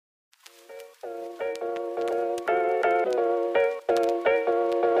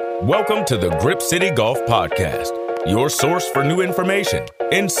Welcome to the Grip City Golf Podcast, your source for new information,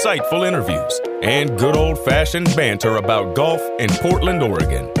 insightful interviews, and good old-fashioned banter about golf in Portland,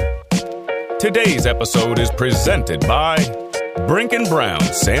 Oregon. Today's episode is presented by Brink & Brown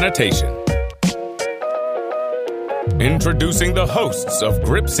Sanitation. Introducing the hosts of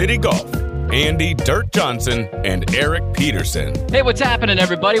Grip City Golf, Andy Dirt Johnson and Erik Peterson. Hey, what's happening,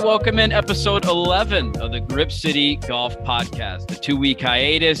 everybody? Welcome in episode 11 of the Grip City Golf Podcast. The 2-week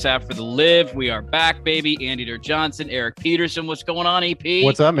hiatus after the Live. We are back, baby. Andy Dirt Johnson, Erik Peterson. What's going on, EP?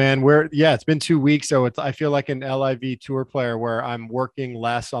 What's up, man? It's been 2 weeks, so I feel like an LIV tour player where I'm working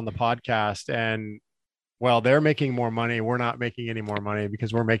less on the podcast, and well, they're making more money. We're not making any more money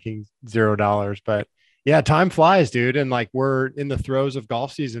because we're making $0. But yeah, time flies, dude. And like, we're in the throes of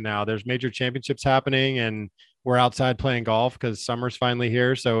golf season now. There's major championships happening and we're outside playing golf because summer's finally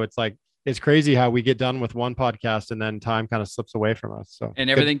here. So it's like, it's crazy how we get done with one podcast and then time kind of slips away from us. So, and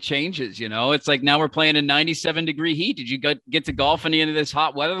everything changes, you know, it's like now we're playing in 97-degree heat. Did you get to golf any of this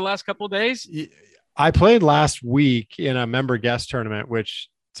hot weather the last couple of days? I played last week in a member guest tournament, which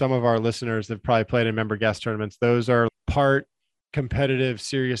some of our listeners have probably played in member guest tournaments. Those are part competitive,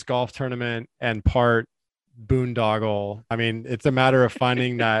 serious golf tournament and part boondoggle. I mean, it's a matter of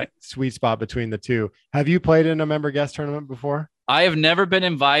finding that sweet spot between the two. Have you played in a member guest tournament before? I have never been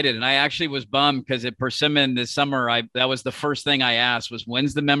invited, and I actually was bummed because at Persimmon this summer, that was the first thing I asked was,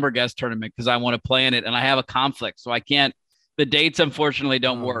 when's the member guest tournament? Because I want to play in it, and I have a conflict, so I can't. The dates unfortunately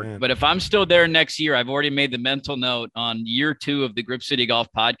don't work. Man. But if I'm still there next year, I've already made the mental note on year 2 of the Grip City Golf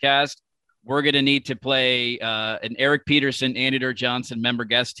Podcast. We're going to need to play an Erik Peterson, Andy Dirt Johnson member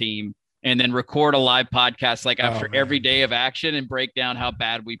guest team, and then record a live podcast like after every day of action and break down how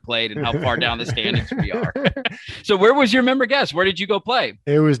bad we played and how far down the standings we are. So where was your member guest? Where did you go play?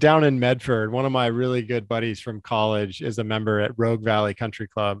 It was down in Medford. One of my really good buddies from college is a member at Rogue Valley Country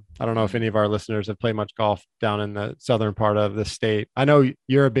Club. I don't know if any of our listeners have played much golf down in the southern part of the state. I know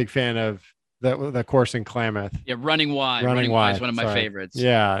you're a big fan of the course in Klamath. Yeah, Running Y. Running Y is one of my favorites.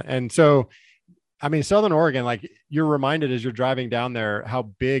 Yeah. And so, I mean, Southern Oregon, like you're reminded as you're driving down there, how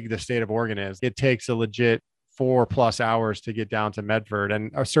big the state of Oregon is. It takes a legit 4+ hours to get down to Medford,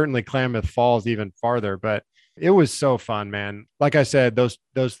 and certainly Klamath Falls even farther, but it was so fun, man. Like I said,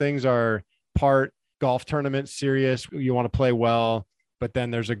 those things are part golf tournament serious. You want to play well, but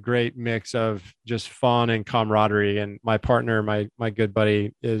then there's a great mix of just fun and camaraderie. And my partner, my good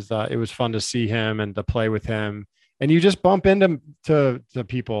buddy it was fun to see him and to play with him. And you just bump into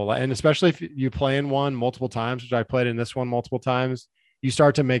people. And especially if you play in one multiple times, which I played in this one multiple times, you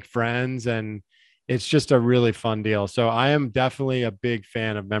start to make friends and it's just a really fun deal. So I am definitely a big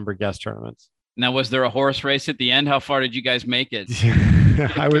fan of member guest tournaments. Now, was there a horse race at the end? How far did you guys make it?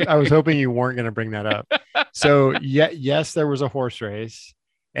 I was hoping you weren't going to bring that up. So yes, there was a horse race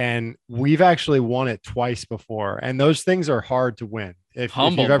and we've actually won it twice before. And those things are hard to win.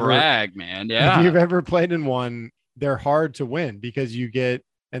 Humble brag, man. Yeah. If you've ever played in one, they're hard to win because you get,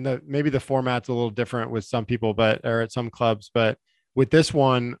 and maybe the format's a little different with some people, or at some clubs, but with this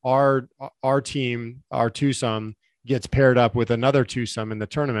one, our team, our twosome gets paired up with another twosome in the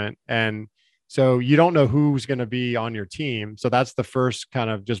tournament. And so you don't know who's going to be on your team. So that's the first kind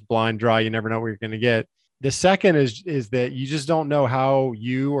of just blind draw. You never know what you're going to get. The second is that you just don't know how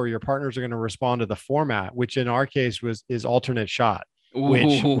you or your partners are going to respond to the format, which in our case is alternate shot.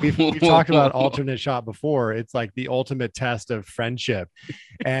 Which we've talked about alternate shot before. It's like the ultimate test of friendship.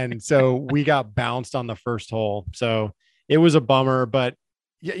 And so we got bounced on the first hole. So it was a bummer, but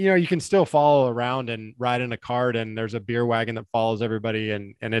you know, you can still follow around and ride in a cart and there's a beer wagon that follows everybody.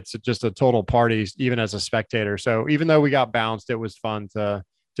 And it's just a total party, even as a spectator. So even though we got bounced, it was fun to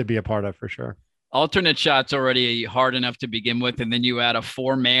be a part of for sure. Alternate shot's already hard enough to begin with, and then you add a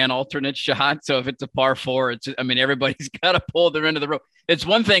 4-man alternate shot. So if it's a par 4, everybody's got to pull their end of the rope. It's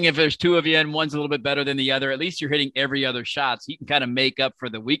one thing if there's 2 of you and one's a little bit better than the other. At least you're hitting every other shot, so you can kind of make up for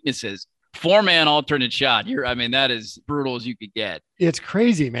the weaknesses. 4-man alternate shot. That is brutal as you could get. It's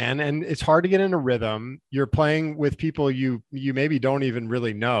crazy, man, and it's hard to get in a rhythm. You're playing with people you maybe don't even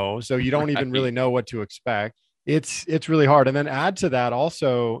really know, so you don't even really know what to expect. It's really hard. And then add to that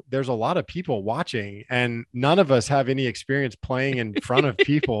also, there's a lot of people watching and none of us have any experience playing in front of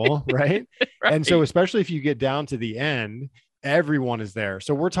people. Right? And so, especially if you get down to the end, everyone is there.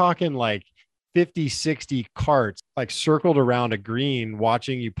 So we're talking like 50, 60 carts, like circled around a green,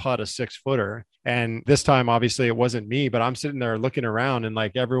 watching you putt a 6-footer. And this time, obviously it wasn't me, but I'm sitting there looking around and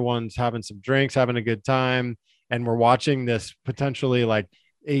like everyone's having some drinks, having a good time. And we're watching this potentially like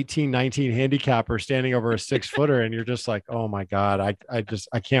 18, 19 handicapper standing over a 6-footer, and you're just like, oh my God,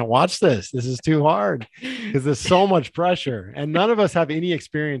 I can't watch this. This is too hard because there's so much pressure, and none of us have any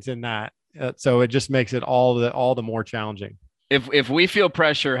experience in that. So it just makes it all the more challenging. If we feel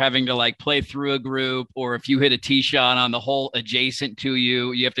pressure having to like play through a group, or if you hit a tee shot on the hole adjacent to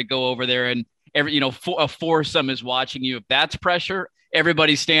you, you have to go over there and a foursome is watching you. If that's pressure,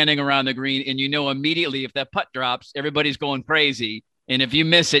 everybody's standing around the green, and immediately if that putt drops, everybody's going crazy. And if you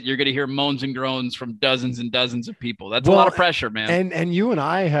miss it, you're going to hear moans and groans from dozens and dozens of people. That's a lot of pressure, man. And you and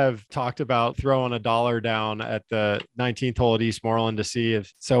I have talked about throwing $1 down at the 19th hole at Eastmoreland to see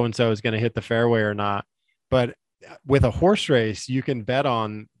if so-and-so is going to hit the fairway or not. But with a horse race, you can bet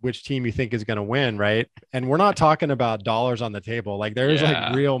on which team you think is going to win, right? And we're not talking about dollars on the table. Like there's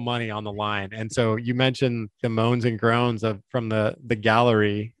like real money on the line. And so you mentioned the moans and groans from the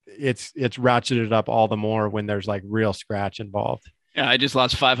gallery. It's ratcheted up all the more when there's like real scratch involved. Yeah, I just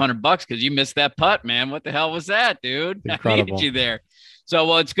lost $500 because you missed that putt, man. What the hell was that, dude? Incredible. I needed you there. So,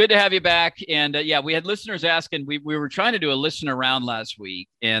 well, it's good to have you back. And we had listeners asking. We were trying to do a listener round last week,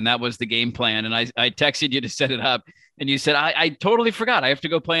 and that was the game plan. And I texted you to set it up, and you said, I totally forgot. I have to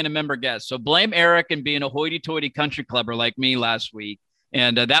go play in a member guest. So blame Erik and being a hoity-toity country clubber like me last week.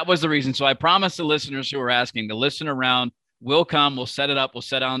 And that was the reason. So I promised the listeners who were asking, the listener round will come. We'll set it up. We'll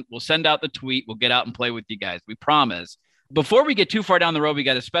send out the tweet. We'll get out and play with you guys. We promise. Before we get too far down the road, we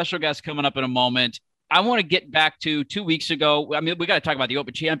got a special guest coming up in a moment. I want to get back to 2 weeks ago. I mean, we got to talk about the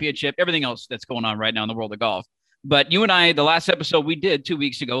Open Championship, everything else that's going on right now in the world of golf. But you and I, the last episode we did 2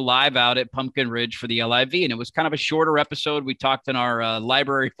 weeks ago, live out at Pumpkin Ridge for the LIV, and it was kind of a shorter episode. We talked in our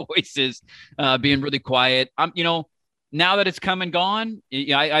library voices, being really quiet. Now that it's come and gone,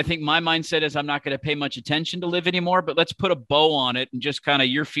 I think my mindset is I'm not going to pay much attention to live anymore, but let's put a bow on it and just kind of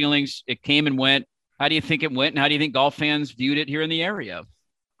your feelings. It came and went. How do you think it went, and how do you think golf fans viewed it here in the area?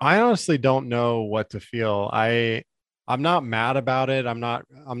 I honestly don't know what to feel. I'm not mad about it. I'm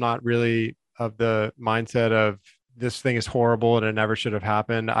not really of the mindset of this thing is horrible and it never should have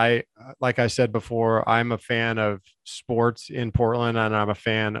happened. Like I said before, I'm a fan of sports in Portland, and I'm a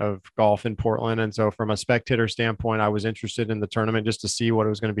fan of golf in Portland. And so from a spectator standpoint, I was interested in the tournament just to see what it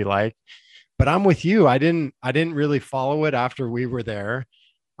was going to be like. But I'm with you. I didn't really follow it after we were there.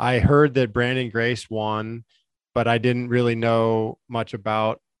 I heard that Brandon Grace won, but I didn't really know much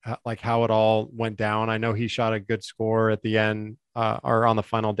about like how it all went down. I know he shot a good score at the end or on the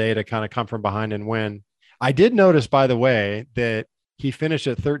final day to kind of come from behind and win. I did notice, by the way, that he finished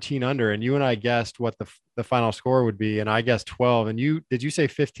at 13 under, and you and I guessed what the final score would be, and I guessed 12. And did you say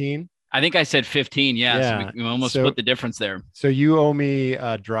 15? I think I said 15. Yeah. So we almost split the difference there. So you owe me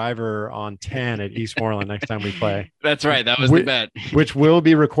a driver on 10 at Eastmoreland next time we play. That's right. That was the bet. Which will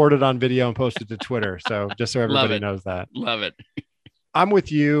be recorded on video and posted to Twitter. So just so everybody knows that. Love it. I'm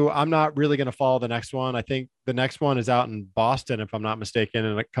with you. I'm not really going to follow the next one. I think the next one is out in Boston, if I'm not mistaken,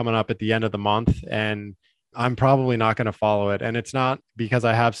 and coming up at the end of the month. And I'm probably not going to follow it. And it's not because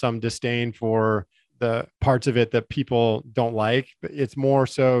I have some disdain for the parts of it that people don't like, but it's more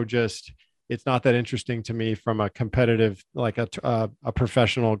so just, it's not that interesting to me from a competitive, like a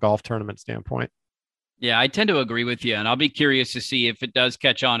professional golf tournament standpoint. Yeah, I tend to agree with you. And I'll be curious to see if it does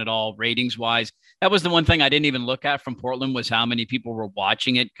catch on at all ratings wise. That was the one thing I didn't even look at from Portland, was how many people were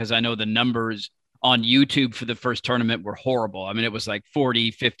watching it. Cause I know the numbers on YouTube for the first tournament were horrible. I mean, it was like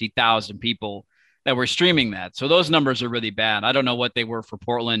 40, 50,000 people that were streaming that. So those numbers are really bad. I don't know what they were for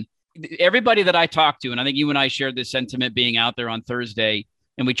Portland. Everybody that I talked to, and I think you and I shared this sentiment being out there on Thursday,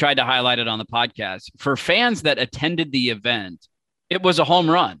 and we tried to highlight it on the podcast, for fans that attended the event, it was a home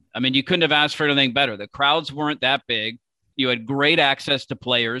run. I mean, you couldn't have asked for anything better. The crowds weren't that big. You had great access to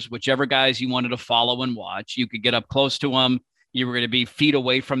players, whichever guys you wanted to follow and watch. You could get up close to them. You were going to be feet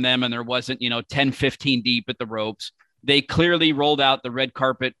away from them, and there wasn't, 10, 15 deep at the ropes. They clearly rolled out the red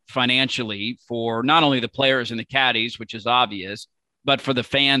carpet financially for not only the players and the caddies, which is obvious, but for the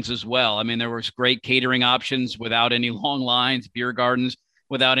fans as well. I mean, there was great catering options without any long lines, beer gardens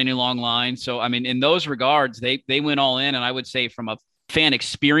without any long lines. So, I mean, in those regards, they went all in. And I would say from a fan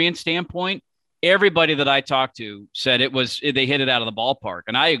experience standpoint, everybody that I talked to said they hit it out of the ballpark.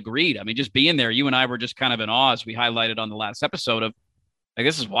 And I agreed. I mean, just being there, you and I were just kind of in awe, as we highlighted on the last episode, of like,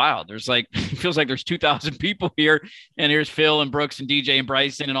 this is wild. There's like, it feels like there's 2,000 people here, and here's Phil and Brooks and DJ and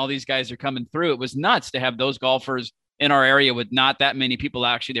Bryson, and all these guys are coming through. It was nuts to have those golfers in our area with not that many people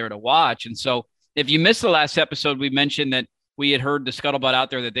actually there to watch. And so if you missed the last episode, we mentioned that we had heard the scuttlebutt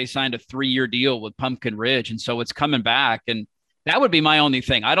out there that they signed a 3-year deal with Pumpkin Ridge. And so it's coming back. And that would be my only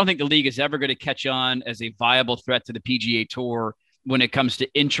thing. I don't think the league is ever going to catch on as a viable threat to the PGA Tour when it comes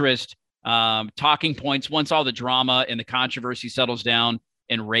to interest, talking points, once all the drama and the controversy settles down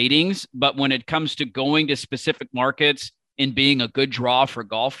and ratings. But when it comes to going to specific markets and being a good draw for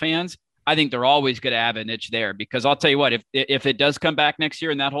golf fans, I think they're always going to have a niche there, because I'll tell you what, if it does come back next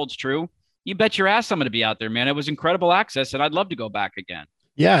year and that holds true, you bet your ass I'm going to be out there, man. It was incredible access, and I'd love to go back again.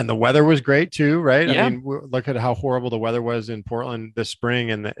 Yeah, and the weather was great too, right? Yeah. I mean, look at how horrible the weather was in Portland this spring,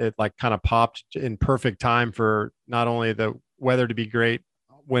 and it like kind of popped in perfect time for not only the weather to be great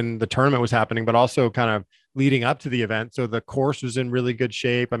when the tournament was happening, but also kind of leading up to the event. So the course was in really good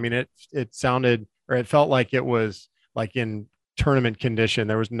shape. I mean, it sounded, or it felt like it was like in tournament condition.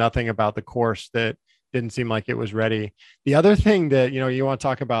 There was nothing about the course that didn't seem like it was ready. The other thing that, you want to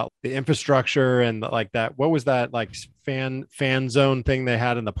talk about the infrastructure and like that, what was that like fan zone thing they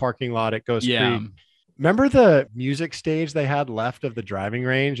had in the parking lot at Ghost Creek? Remember the music stage they had left of the driving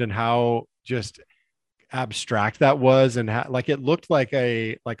range and how just abstract that was, and how, like, it looked like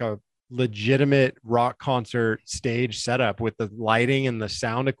a legitimate rock concert stage setup with the lighting and the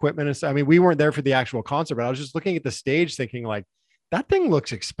sound equipment and stuff. I mean, we weren't there for the actual concert, but I was just looking at the stage thinking like, that thing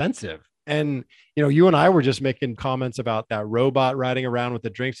looks expensive. And, you and I were just making comments about that robot riding around with the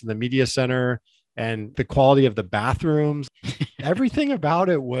drinks in the media center and the quality of the bathrooms. Everything about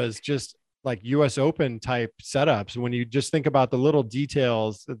it was just like US Open type setups. When you just think about the little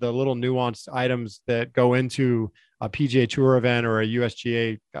details, the little nuanced items that go into a PGA Tour event or a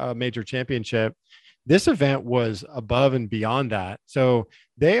USGA major championship, this event was above and beyond that. So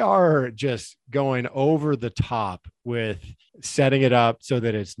they are just going over the top with setting it up so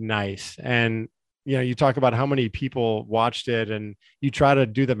that it's nice. And, you talk about how many people watched it, and you try to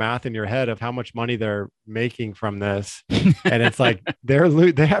do the math in your head of how much money they're making from this. And it's like,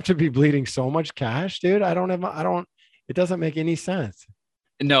 they have to be bleeding so much cash, dude. It doesn't make any sense.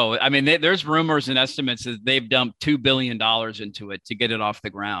 No, I mean, there's rumors and estimates that they've dumped $2 billion into it to get it off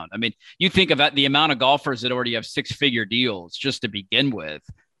the ground. I mean, you think about the amount of golfers that already have 6-figure deals just to begin with,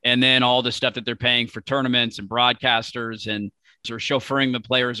 and then all the stuff that they're paying for tournaments and broadcasters and or chauffeuring the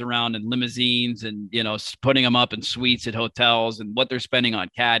players around in limousines and, putting them up in suites at hotels, and what they're spending on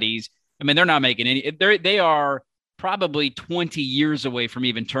caddies. I mean, they're not making any, they are probably 20 years away from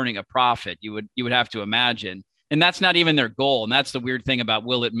even turning a profit. You would have to imagine. And that's not even their goal. And that's the weird thing about,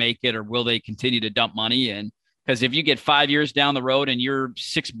 will it make it, or will they continue to dump money in? Because if you get 5 years down the road and you're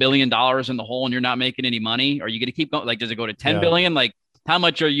 $6 billion in the hole and you're not making any money, are you going to keep going? Like, does it go to 10 billion? Like, how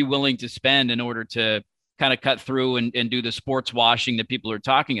much are you willing to spend in order to kind of cut through and do the sports washing that people are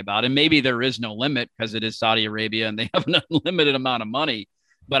talking about? And maybe there is no limit because it is Saudi Arabia and they have an unlimited amount of money.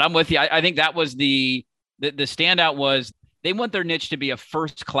 But I'm with you. I think that was the standout was they want their niche to be a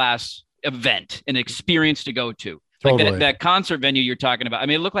first-class event, an experience to go to. Totally. Like that concert venue you're talking about. I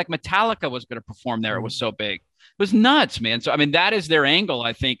mean, it looked like Metallica was going to perform there. It was so big. It was nuts, man. So, I mean, that is their angle,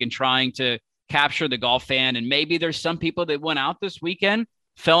 I think, in trying to capture the golf fan. And maybe there's some people that went out this weekend,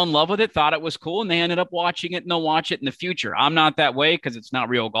 fell in love with it, thought it was cool, and they ended up watching it, and they'll watch it in the future. I'm not that way because it's not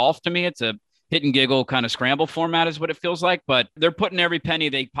real golf to me. It's a hit and giggle kind of scramble format is what it feels like, but they're putting every penny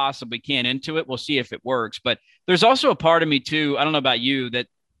they possibly can into it. We'll see if it works. But there's also a part of me too, I don't know about you, that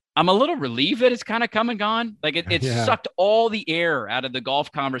I'm a little relieved that it's kind of come and gone. Like it sucked all the air out of the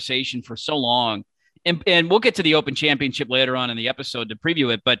golf conversation for so long. And we'll get to the Open Championship later on in the episode to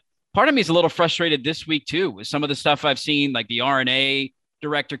preview it. But part of me is a little frustrated this week too, with some of the stuff I've seen, like the RNA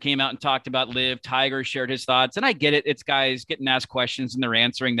director came out and talked about Live. Tiger shared his thoughts, and I get it. It's guys getting asked questions and they're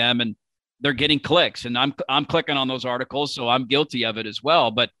answering them and they're getting clicks, and I'm clicking on those articles. So I'm guilty of it as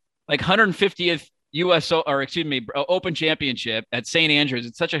well. But like 150th Open Championship at St. Andrews,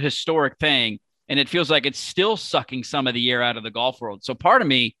 it's such a historic thing. And it feels like it's still sucking some of the air out of the golf world. So part of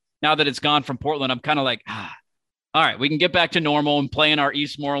me, now that it's gone from Portland, I'm kind of like, all right, we can get back to normal and play in our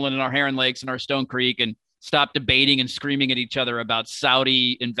Eastmoreland and our Heron Lakes and our Stone Creek and stop debating and screaming at each other about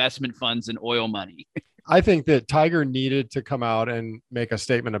Saudi investment funds and oil money. I think that Tiger needed to come out and make a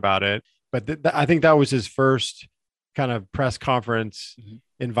statement about it. But I think that was his first kind of press conference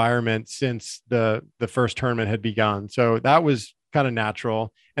environment since the first tournament had begun. So that was kind of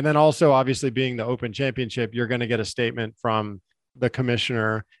natural. And then also, obviously, being the Open Championship, you're going to get a statement from the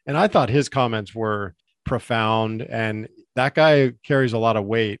commissioner. And I thought his comments were profound. And that guy carries a lot of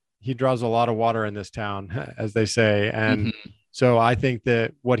weight. He draws a lot of water in this town, as they say. And so I think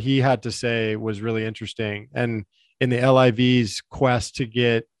that what he had to say was really interesting. And in the LIV's quest to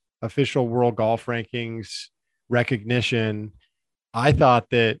get official world golf rankings recognition, I thought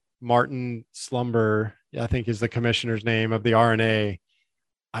that Martin Slumber, I think is the commissioner's name of the RNA.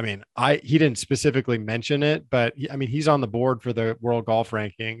 I mean, he didn't specifically mention it, but he's on the board for the world golf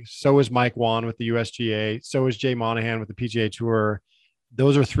rankings. So is Mike Wan with the USGA. So is Jay Monahan with the PGA Tour.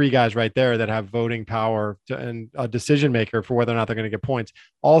 those are three guys right there that have voting power and a decision maker for whether or not they're going to get points.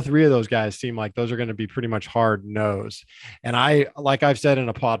 All three of those guys seem like those are going to be pretty much hard no's. And like I've said in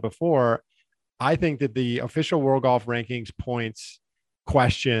a pod before, I think that the official World Golf Rankings points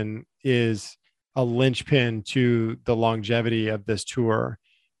question is a linchpin to the longevity of this tour.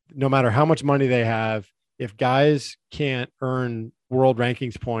 No matter how much money they have, if guys can't earn world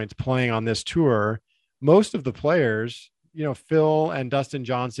rankings points playing on this tour, most of the players, Phil and Dustin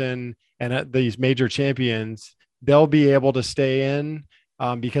Johnson and these major champions, they'll be able to stay in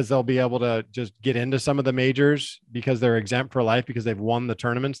because they'll be able to just get into some of the majors because they're exempt for life because they've won the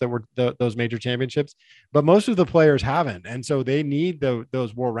tournaments that were those major championships. But most of the players haven't. And so they need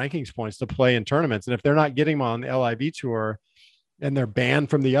those world rankings points to play in tournaments. And if they're not getting them on the LIV tour and they're banned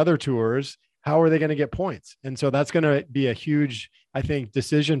from the other tours, how are they going to get points? And so that's going to be a huge, I think,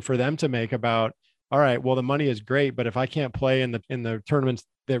 decision for them to make about, all right, well, the money is great, but if I can't play in the tournaments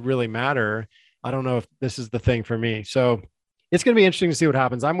that really matter, I don't know if this is the thing for me. So it's going to be interesting to see what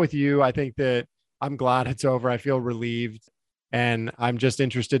happens. I'm with you. I think that I'm glad it's over. I feel relieved, and I'm just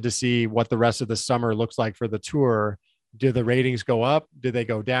interested to see what the rest of the summer looks like for the tour. Do the ratings go up? Do they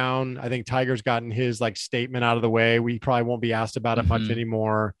go down? I think Tiger's gotten his statement out of the way. We probably won't be asked about it much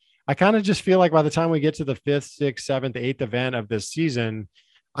anymore. I kind of just feel like by the time we get to the 5th, 6th, 7th, 8th event of this season,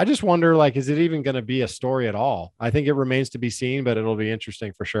 I just wonder, is it even going to be a story at all? I think it remains to be seen, but it'll be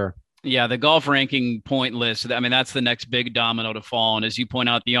interesting for sure. Yeah, the golf ranking point list, I mean, that's the next big domino to fall. And as you point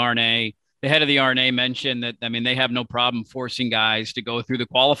out, the R&A, the head of the R&A mentioned that, I mean, they have no problem forcing guys to go through the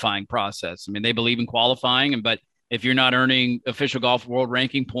qualifying process. I mean, they believe in qualifying, but if you're not earning official golf world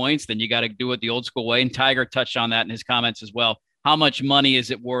ranking points, then you got to do it the old school way. And Tiger touched on that in his comments as well. How much money is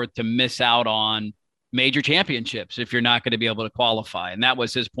it worth to miss out on major championships if you're not going to be able to qualify? And that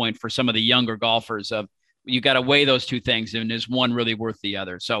was his point for some of the younger golfers of you got to weigh those two things. And is one really worth the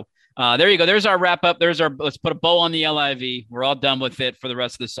other? So there you go. There's our wrap up. Let's put a bow on the LIV. We're all done with it for the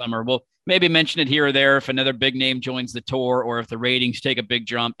rest of the summer. We'll maybe mention it here or there if another big name joins the tour or if the ratings take a big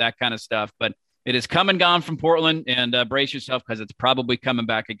jump, that kind of stuff. But it is come and gone from Portland, and brace yourself because it's probably coming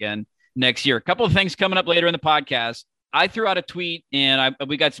back again next year. A couple of things coming up later in the podcast. I threw out a tweet and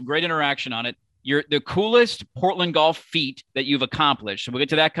we got some great interaction on it. You're the coolest Portland golf feat that you've accomplished. So we'll get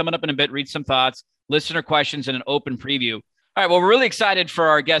to that coming up in a bit, read some thoughts, listener questions, and an open preview. All right, well, we're really excited for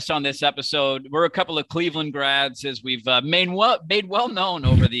our guest on this episode. We're a couple of Cleveland grads, as we've made well known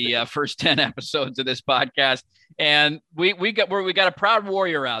over the first 10 episodes of this podcast. And we got a proud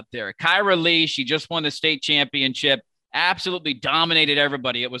warrior out there, Kyra Ly. She just won the state championship, absolutely dominated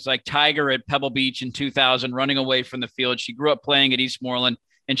everybody. It was like Tiger at Pebble Beach in 2000, running away from the field. She grew up playing at Eastmoreland,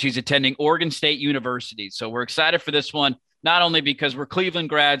 and she's attending Oregon State University. So we're excited for this one, not only because we're Cleveland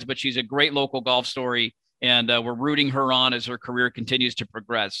grads, but she's a great local golf story. And we're rooting her on as her career continues to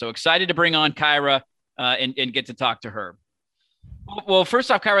progress. So excited to bring on Kyra and get to talk to her. Well, first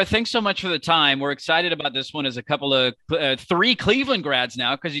off, Kyra, thanks so much for the time. We're excited about this one as a couple of three Cleveland grads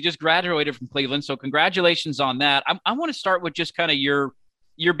now because you just graduated from Cleveland. So congratulations on that. I want to start with just kind of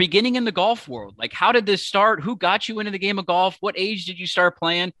your beginning in the golf world. Like, how did this start? Who got you into the game of golf? What age did you start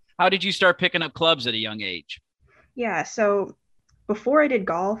playing? How did you start picking up clubs at a young age? Yeah, so before I did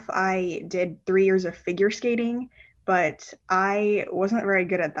golf, I did 3 years of figure skating, but I wasn't very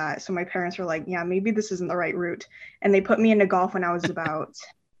good at that. So my parents were like, yeah, maybe this isn't the right route. And they put me into golf when I was about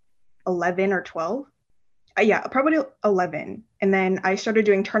 11 or 12. Yeah, probably 11. And then I started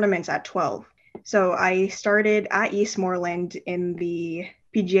doing tournaments at 12. So I started at Eastmoreland in the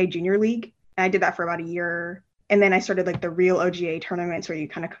PGA Junior League. And I did that for about a year. And then I started the real OGA tournaments where you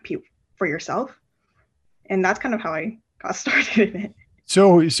kind of compete for yourself. And that's kind of how I got started in it.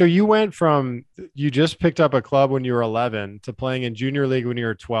 So you went from, you just picked up a club when you were 11 to playing in junior league when you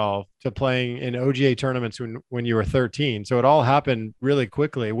were 12 to playing in OGA tournaments when you were 13. So it all happened really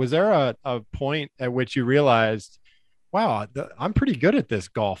quickly. Was there a point at which you realized, wow, I'm pretty good at this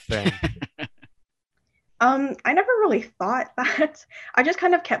golf thing? I never really thought that. I just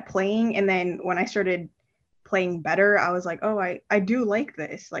kind of kept playing. And then when I started playing better, I was like, oh, I do like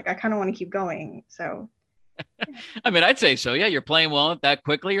this. I kind of want to keep going. So I mean, I'd say so. Yeah, you're playing well that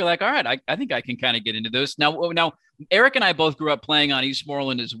quickly. You're like, all right, I think I can kind of get into this. Now, Erik and I both grew up playing on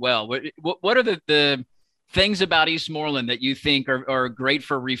Eastmoreland as well. What are the things about Eastmoreland that you think are great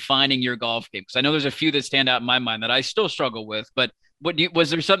for refining your golf game? Because I know there's a few that stand out in my mind that I still struggle with. But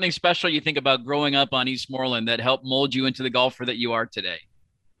was there something special you think about growing up on Eastmoreland that helped mold you into the golfer that you are today?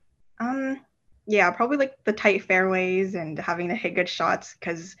 Yeah, probably the tight fairways and having to hit good shots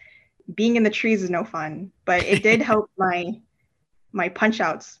because being in the trees is no fun, but it did help my punch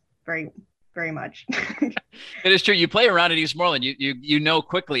outs very very much. It is true. You play around at Eastmoreland, you know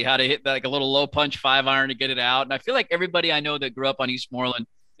quickly how to hit like a little low punch 5-iron to get it out. And I feel like everybody I know that grew up on Eastmoreland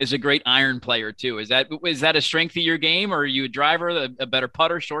is a great iron player too. Is that a strength of your game, or are you a driver, a better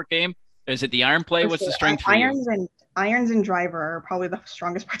putter, short game? Is it the iron play? For What's the sure. strength for you? Irons and driver are probably the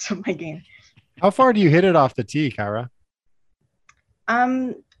strongest parts of my game. How far do you hit it off the tee, Kyra?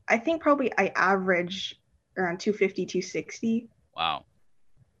 I think probably I average around 250, 260. Wow.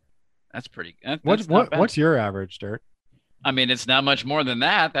 That's pretty good. What's your average, Dirt? I mean, it's not much more than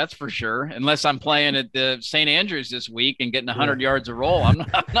that. That's for sure. Unless I'm playing at the St. Andrews this week and getting 100 yards a roll. I'm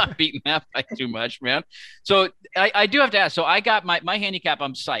not beating that by too much, man. So I do have to ask. So I got my handicap.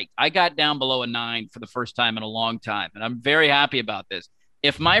 I'm psyched. I got down below a 9 for the first time in a long time. And I'm very happy about this.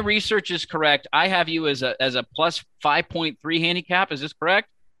 If my research is correct, I have you as a plus 5.3 handicap. Is this correct?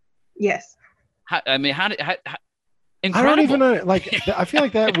 Yes. Incredible. I don't even know. Like, I feel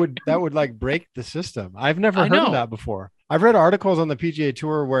like that would like break the system. I've never heard of that before. I've read articles on the PGA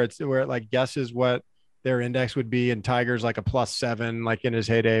Tour where it like guesses what their index would be, and Tiger's like a +7, like in his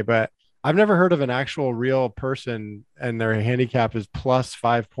heyday. But I've never heard of an actual real person and their handicap is plus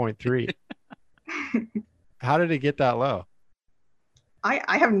 5.3. How did it get that low?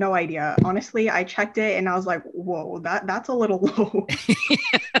 I have no idea. Honestly, I checked it and I was like, whoa, that's a little low.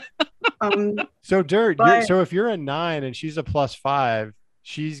 So Dirt, so if you're a 9 and she's a +5,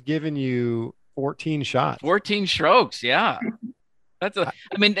 she's giving you 14 shots. 14 strokes, yeah. Do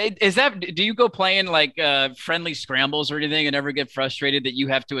you go playing like friendly scrambles or anything and ever get frustrated that you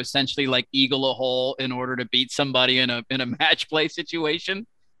have to essentially like eagle a hole in order to beat somebody in a match play situation?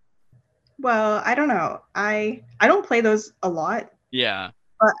 Well, I don't know. I don't play those a lot. Yeah.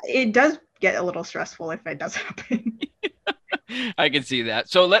 But it does get a little stressful if it does happen. I can see that.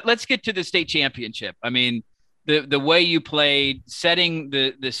 So let's get to the state championship. I mean, the way you played, setting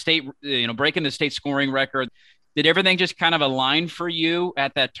the state, breaking the state scoring record, did everything just kind of align for you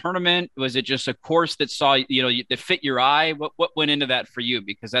at that tournament? Was it just a course that saw, that fit your eye? What went into that for you?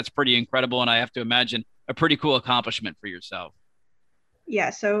 Because that's pretty incredible. And I have to imagine a pretty cool accomplishment for yourself. Yeah.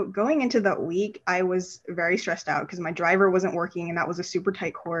 So going into the week, I was very stressed out because my driver wasn't working and that was a super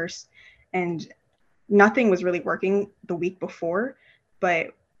tight course. And nothing was really working the week before.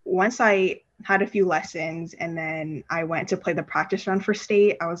 But once I had a few lessons and then I went to play the practice run for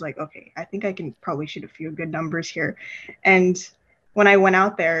state, I was like, okay, I think I can probably shoot a few good numbers here. And when I went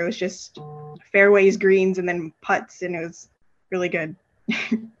out there, it was just fairways, greens, and then putts, and it was really good.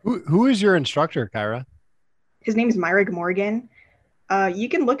 Who is your instructor, Kyra? His name is Myrick Morgan. You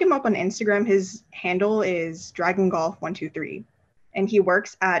can look him up on Instagram. His handle is Dragon Golf 123, and he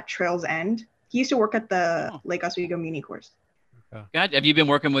works at Trails End. He used to work at the Lake Oswego Muni course. God, have you been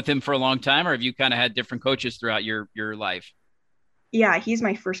working with him for a long time, or have you kind of had different coaches throughout your life? Yeah, he's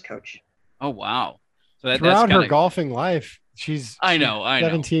my first coach. Oh, wow. So throughout her golfing life, she's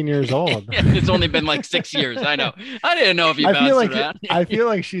 17 years old. Yeah, it's only been like 6 years. I know. I didn't know if you bounced around. I feel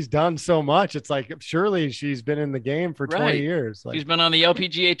like she's done so much. It's like, surely she's been in the game for 20 years. She's been on the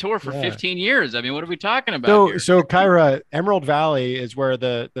LPGA tour for 15 years. I mean, what are we talking about? So Kyra, Emerald Valley is where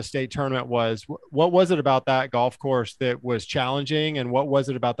the state tournament was. What was it about that golf course that was challenging? And what was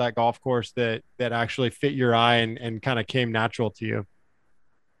it about that golf course that actually fit your eye and kind of came natural to you?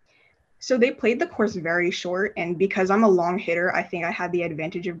 So they played the course very short, and because I'm a long hitter, I think I had the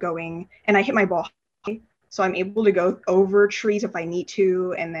advantage of going, and I hit my ball high, so I'm able to go over trees if I need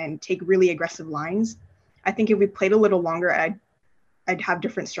to, and then take really aggressive lines. I think if we played a little longer, I'd have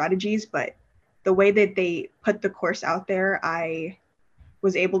different strategies, but the way that they put the course out there, I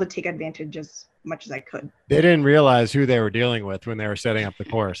was able to take advantage as much as I could. They didn't realize who they were dealing with when they were setting up the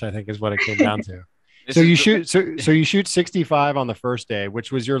course, I think is what it came down to. So you shoot 65 on the first day,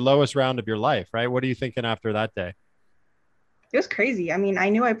 which was your lowest round of your life, right? What are you thinking after that day? It was crazy. I mean, I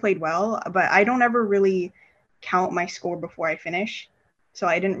knew I played well, but I don't ever really count my score before I finish. So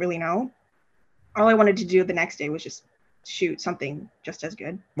I didn't really know. All I wanted to do the next day was just shoot something just as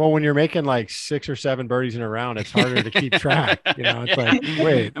good. Well, when you're making like 6 or 7 birdies in a round, it's harder to keep track. It's like,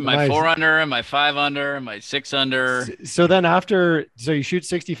 wait, am I 4 under? Am I 5 under? Am I 6 under? So then so you shoot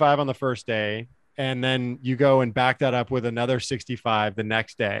 65 on the first day. And then you go and back that up with another 65 the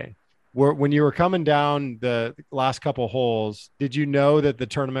next day. When you were coming down the last couple holes, did you know that the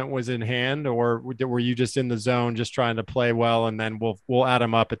tournament was in hand, or were you just in the zone, just trying to play well, and then we'll add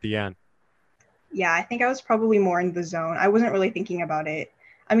them up at the end? Yeah, I think I was probably more in the zone. I wasn't really thinking about it.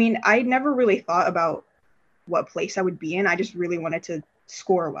 I mean, I never really thought about what place I would be in. I just really wanted to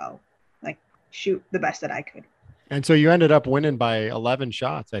score well, like shoot the best that I could. And so you ended up winning by 11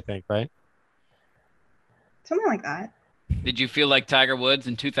 shots, I think, right? Something like that. Did you feel like Tiger Woods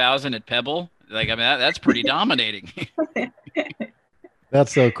in 2000 at Pebble? Like, I mean, that's pretty dominating.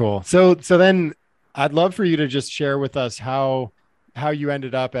 That's so cool. So then I'd love for you to just share with us how you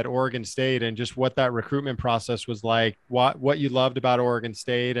ended up at Oregon State and just what that recruitment process was like, what you loved about Oregon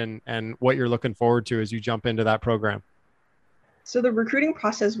State and what you're looking forward to as you jump into that program. So the recruiting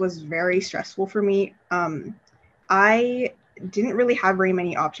process was very stressful for me. I didn't really have very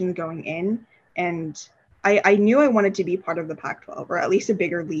many options going in, and I knew I wanted to be part of the Pac-12 or at least a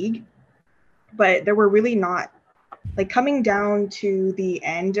bigger league, but there were really not, like, coming down to the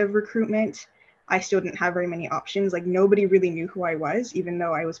end of recruitment, I still didn't have very many options. Like, nobody really knew who I was, even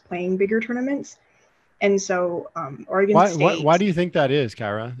though I was playing bigger tournaments. And so Oregon State. Why do you think that is,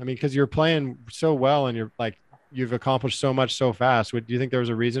 Kyra? I mean, because you're playing so well and you're like, you've accomplished so much so fast. Do you think there was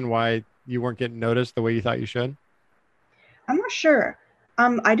a reason why you weren't getting noticed the way you thought you should? I'm not sure.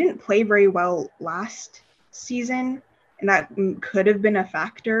 I didn't play very well last season, and that could have been a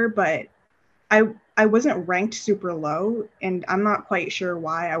factor, but I wasn't ranked super low, and I'm not quite sure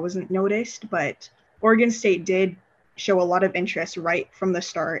why I wasn't noticed, but Oregon State did show a lot of interest right from the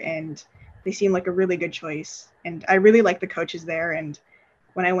start, and they seemed like a really good choice. And I really like the coaches there, and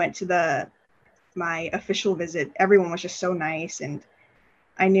when I went to my official visit, everyone was just so nice, and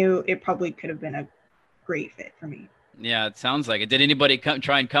I knew it probably could have been a great fit for me. Yeah, it sounds like it. Did anybody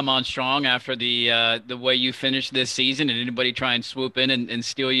try and come on strong after the way you finished this season? Did anybody try and swoop in and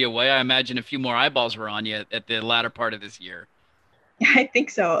steal you away? I imagine a few more eyeballs were on you at the latter part of this year. I think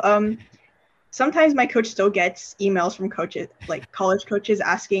so. Sometimes my coach still gets emails from coaches, like college coaches,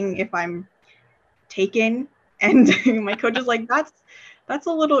 asking if I'm taken, and my coach is like,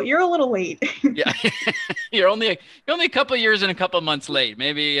 you're a little late. Yeah, you're only a couple of years and a couple of months late.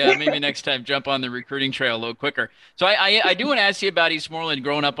 Maybe next time jump on the recruiting trail a little quicker. So I do want to ask you about Eastmoreland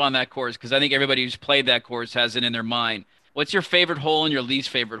growing up on that course, because I think everybody who's played that course has it in their mind. What's your favorite hole and your least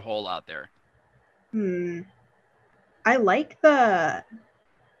favorite hole out there? I like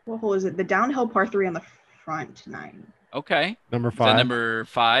what hole is it? The downhill par 3 on the front 9. Okay. Number 5. Number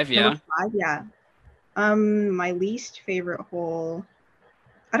 5, yeah. Number 5, yeah. My least favorite hole,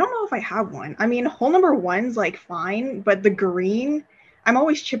 I don't know if I have one. I mean, hole number 1's like fine, but the green, I'm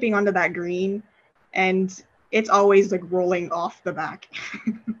always chipping onto that green, and it's always like rolling off the back.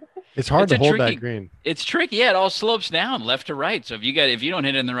 It's hard to hold that green. It's tricky. Yeah, it all slopes down left to right. So if you don't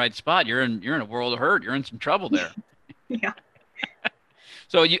hit it in the right spot, you're in a world of hurt. You're in some trouble there. Yeah.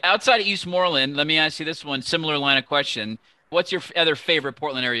 So you outside of Eastmoreland, let me ask you this one, similar line of question. What's your other favorite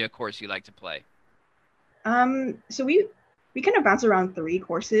Portland area course you like to play? So we kind of bounce around 3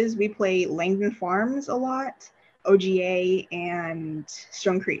 courses. We play Langdon Farms a lot, OGA, and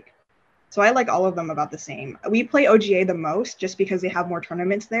Stone Creek. So I like all of them about the same. We play OGA the most just because they have more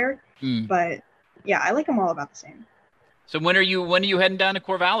tournaments there. But yeah, I like them all about the same. So when are you heading down to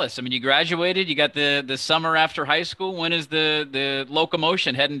Corvallis? I mean, you graduated, you got the summer after high school. When is the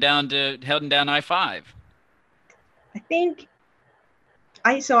locomotion heading down I-5? I think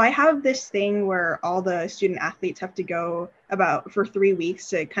I have this thing where all the student athletes have to go for 3 weeks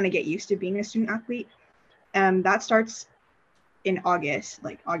to kind of get used to being a student athlete. That starts in August,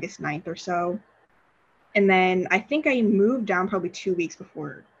 like August 9th or so. And then I think I moved down probably 2 weeks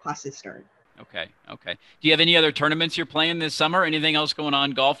before classes start. Okay. Do you have any other tournaments you're playing this summer? Anything else going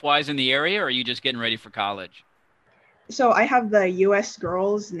on golf-wise in the area, or are you just getting ready for college? So I have the U.S.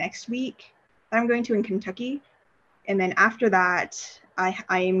 Girls next week that I'm going to in Kentucky. And then after that, I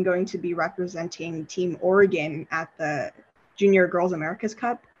am going to be representing Team Oregon at the Junior Girls America's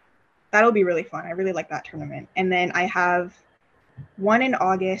Cup. That'll be really fun. I really like that tournament. And then I have one in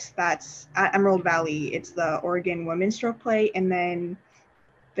August that's at Emerald Valley. It's the Oregon Women's Stroke Play. And then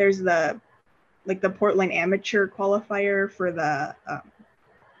there's the Portland Amateur Qualifier for the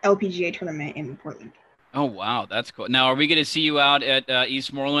LPGA tournament in Portland. Oh, wow. That's cool. Now, are we going to see you out at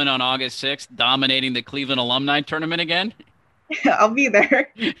Eastmoreland on August 6th dominating the Cleveland Alumni Tournament again? I'll be there.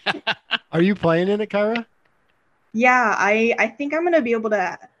 Are you playing in it, Kyra? Yeah, I think I'm going to be able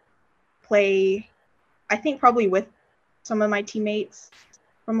to play, I think probably with some of my teammates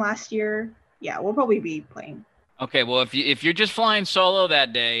from last year. Yeah, we'll probably be playing. Okay, well, if you're just flying solo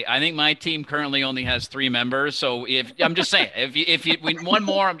that day, I think my team currently only has 3 members. So I'm just saying, if one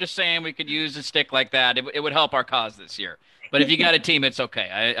more, I'm just saying we could use a stick like that. It would help our cause this year. But if you got a team, it's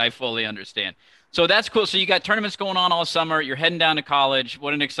okay. I fully understand. So that's cool. So you got tournaments going on all summer. You're heading down to college.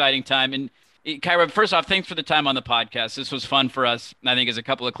 What an exciting time. And Kyra, first off, thanks for the time on the podcast. This was fun for us, I think, as a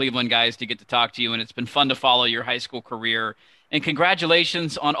couple of Cleveland guys to get to talk to you. And it's been fun to follow your high school career. And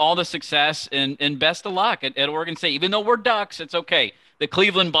congratulations on all the success and best of luck at Oregon State. Even though we're Ducks, it's okay. the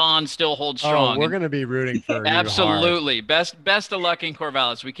Cleveland bond still holds strong. Oh, we're going to be rooting for you absolutely. hard. Best of luck in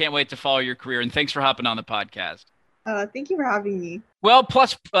Corvallis. We can't wait to follow your career, and thanks for hopping on the podcast. Thank you for having me. Well,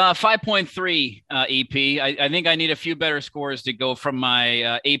 plus 5.3 EP. I think I need a few better scores to go from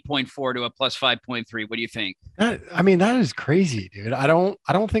my 8.4 to a plus 5.3. What do you think? That is crazy, dude. I don't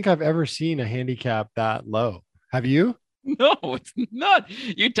think I've ever seen a handicap that low. Have you? No, it's not.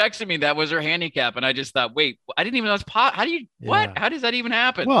 You texted me that was her handicap, and I just thought, wait, I didn't even know it's How do you what? How does that even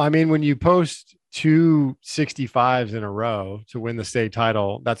happen? Well, I mean, when you post 2 65s in a row to win the state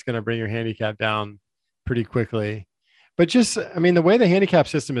title, that's going to bring your handicap down pretty quickly. But just, I mean, the way the handicap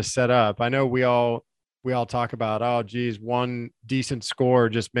system is set up, I know we all talk about, oh, geez, one decent score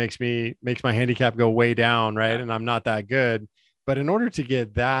just makes my handicap go way down, right? And I'm not that good. But in order to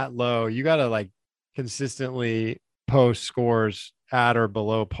get that low, you got to like consistently post scores at or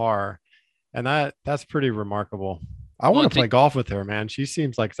below par. And that's pretty remarkable. I want to play golf with her, man. She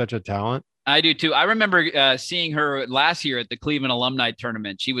seems like such a talent. I do too. I remember seeing her last year at the Cleveland Alumni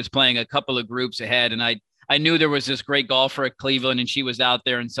Tournament. She was playing a couple of groups ahead, and I knew there was this great golfer at Cleveland, and she was out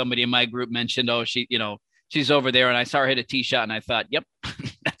there, and somebody in my group mentioned, oh, she's over there. And I saw her hit a tee shot, and I thought, yep,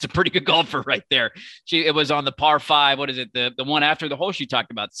 that's a pretty good golfer right there. It was on the par 5. What is it? The one after the hole she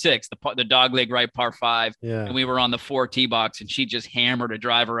talked about, 6, the dog leg right par 5. Yeah. And we were on the 4 tee box, and she just hammered a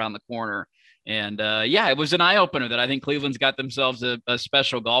drive around the corner. And it was an eye opener that I think Cleveland's got themselves a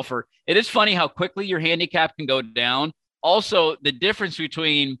special golfer. It is funny how quickly your handicap can go down. Also, the difference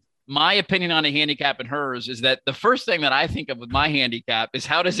between my opinion on a handicap and hers is that the first thing that I think of with my handicap is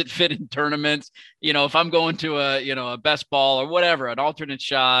how does it fit in tournaments? If I'm going to a best ball or whatever, an alternate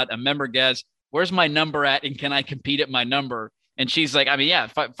shot, a member guest, where's my number at? And can I compete at my number? And she's like,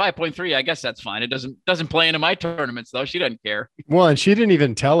 5.3, I guess that's fine. It doesn't play into my tournaments though. She doesn't care. Well, and she didn't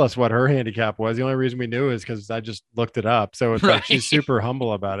even tell us what her handicap was. The only reason we knew is because I just looked it up. So it's like, she's super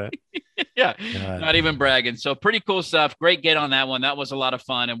humble about it. Yeah. God. Not even bragging. So pretty cool stuff. Great get on that one. That was a lot of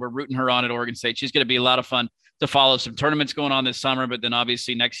fun. And we're rooting her on at Oregon State. She's going to be a lot of fun to follow. Some tournaments going on this summer, but then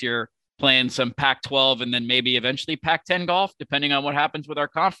obviously next year playing some Pac-12 and then maybe eventually Pac-10 golf, depending on what happens with our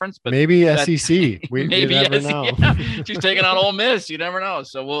conference. But maybe SEC. Maybe you never know. Yeah. She's taking on Ole Miss. You never know.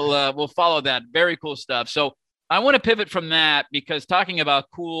 So we'll follow that. Very cool stuff. So I want to pivot from that because talking about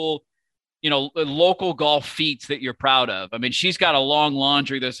cool, local golf feats that you're proud of. I mean, she's got a long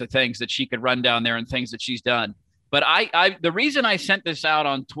laundry list of things that she could run down there and things that she's done. But the reason I sent this out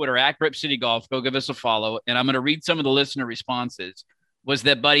on Twitter at Grip City Golf, go give us a follow, and I'm going to read some of the listener responses. Was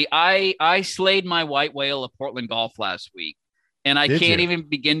that, buddy, I slayed my white whale at Portland Golf last week, and I can't even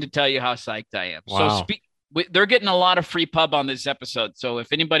begin to tell you how psyched I am. Wow. So they're getting a lot of free pub on this episode. So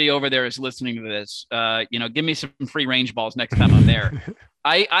if anybody over there is listening to this, give me some free range balls next time I'm there.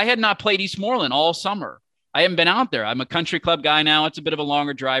 I had not played Eastmoreland all summer. I haven't been out there. I'm a country club guy now. It's a bit of a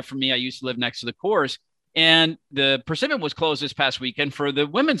longer drive for me. I used to live next to the course, and the Persimmon was closed this past weekend for the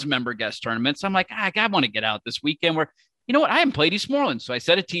women's member guest tournaments. I'm like, I want to get out this weekend where, you know what? I haven't played Eastmoreland. So I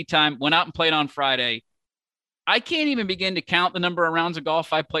set a tee time, went out and played on Friday. I can't even begin to count the number of rounds of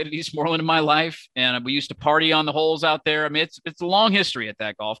golf I played at Eastmoreland in my life. And we used to party on the holes out there. I mean, it's a long history at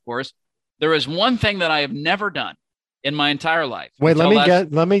that golf course. There is one thing that I have never done in my entire life. Wait,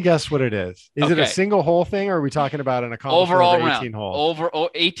 let me guess what it is. Is it a single hole thing, or are we talking about an accomplishment overall over 18 round, holes? Over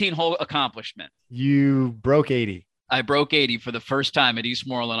 18 hole accomplishment. You broke 80. I broke 80 for the first time at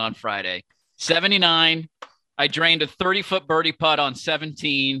Eastmoreland on Friday. 79. I drained a 30-foot birdie putt on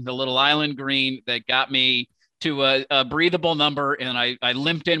 17, the little island green that got me to a breathable number, and I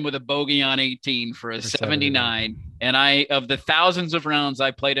limped in with a bogey on 18 for a 79. And of the thousands of rounds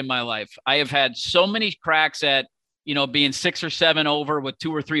I played in my life, I have had so many cracks at being 6 or 7 over with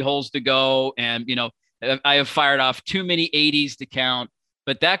 2 or 3 holes to go. And, I have fired off too many 80s to count.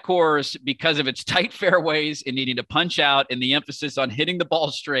 But that course, because of its tight fairways and needing to punch out and the emphasis on hitting the ball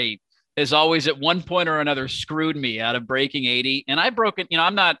straight, has always at one point or another screwed me out of breaking 80. And I broke it.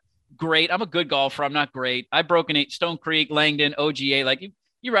 I'm not great. I'm a good golfer. I'm not great. I broke an 8 Stone Creek, Langdon, OGA. Like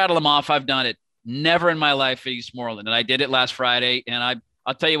you rattle them off. I've done it. Never in my life at Eastmoreland. And I did it last Friday. And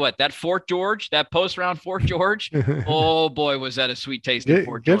I'll tell you what, that Fort George, that post round Fort George, oh boy, was that a sweet taste of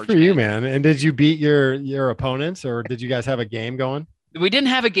Fort George. Good for you, man. And did you beat your opponents, or did you guys have a game going? We didn't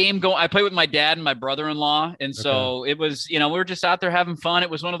have a game going. I played with my dad and my brother-in-law. And so it was, we were just out there having fun. It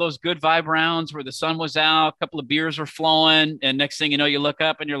was one of those good vibe rounds where the sun was out, a couple of beers were flowing. And next thing you know, you look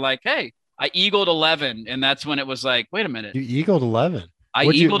up and you're like, hey, I eagled 11. And that's when it was like, wait a minute. You eagled 11.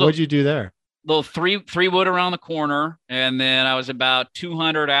 What'd you do there? little three wood around the corner, and then I was about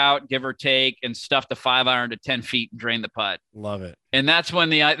 200 out, give or take, and stuffed the 5-iron to 10 feet and drained the putt. Love it. And that's when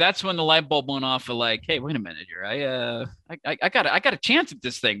the light bulb went off of like, hey, wait a minute here, I got a chance at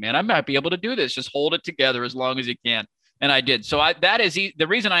this thing, man. I might be able to do this. Just hold it together as long as you can, and I did. So that is the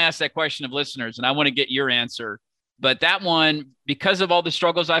reason I asked that question of listeners, and I want to get your answer. But that one, because of all the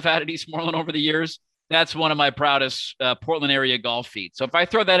struggles I've had at Eastmoreland over the years, that's one of my proudest Portland area golf feats. So if I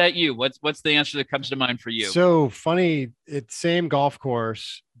throw that at you, what's the answer that comes to mind for you? So funny. It's same golf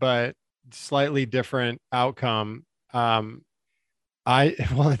course, but slightly different outcome. It's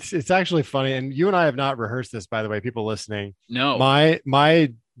actually funny. And you and I have not rehearsed this, by the way, people listening. No,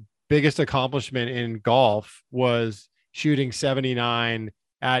 my biggest accomplishment in golf was shooting 79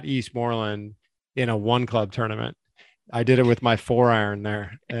 at Eastmoreland in a 1-club tournament. I did it with my 4-iron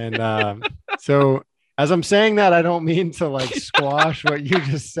there. And so as I'm saying that, I don't mean to like squash what you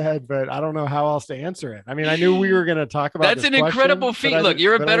just said, but I don't know how else to answer it. I mean, I knew we were going to talk about that's an incredible feat. Look,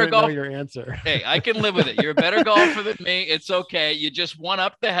 you're a better golfer. Your answer. Hey, I can live with it. You're a better golfer than me. It's okay. You just one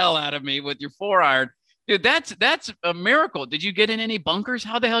up the hell out of me with your 4-iron. Dude, that's a miracle. Did you get in any bunkers?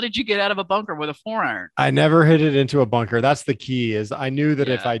 How the hell did you get out of a bunker with a 4-iron? I never hit it into a bunker. That's the key. Is I knew that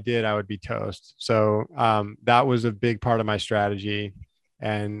if I did, I would be toast. So that was a big part of my strategy,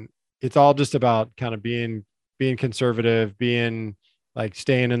 and it's all just about kind of being conservative, being like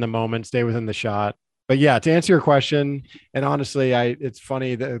staying in the moment, stay within the shot. But yeah, to answer your question, and honestly, it's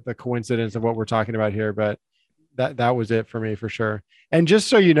funny the coincidence of what we're talking about here, but that was it for me for sure. And just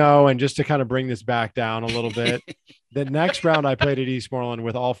so you know, and just to kind of bring this back down a little bit, the next round I played at Eastmoreland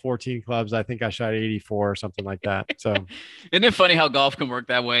with all 14 clubs, I think I shot 84 or something like that. So isn't it funny how golf can work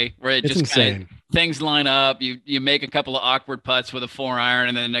that way, where it just kind of things line up. You make a couple of awkward putts with a 4-iron,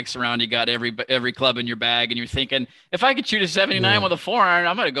 and then the next round you got every club in your bag, and you're thinking, if I could shoot a 79 with a 4-iron,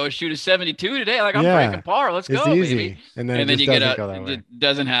 I'm gonna go shoot a 72 today. Like I'm breaking par. Let's go, easy. Baby. And then you get it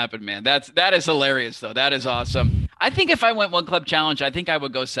doesn't happen, man. That is hilarious though. That is awesome. I think if I went 1-club challenge, I think I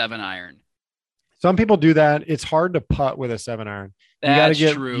would go 7-iron. Some people do that. It's hard to putt with a 7-iron.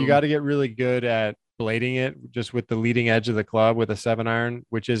 True. You got to get really good at blading it just with the leading edge of the club with a 7-iron,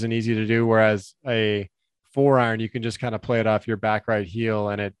 which isn't easy to do. Whereas a 4-iron, you can just kind of play it off your back right heel,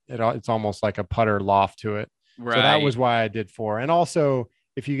 and it's almost like a putter loft to it. Right. So that was why I did 4. And also,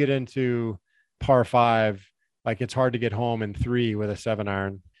 if you get into par 5, like it's hard to get home in 3 with a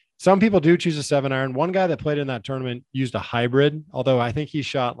 7-iron. Some people do choose a 7-iron. One guy that played in that tournament used a hybrid, although I think he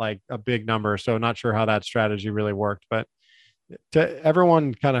shot like a big number. So not sure how that strategy really worked, but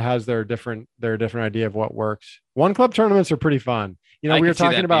everyone kind of has their different idea of what works. 1-club tournaments are pretty fun. You know, we were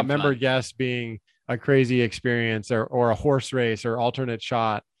talking about member guests being a crazy experience or a horse race or alternate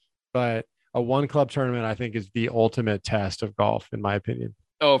shot, but a 1-club tournament, I think, is the ultimate test of golf, in my opinion.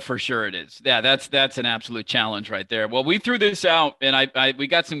 Oh, for sure it is. Yeah, that's an absolute challenge right there. Well, we threw this out, and we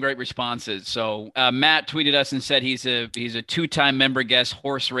got some great responses. So Matt tweeted us and said he's a 2-time member guest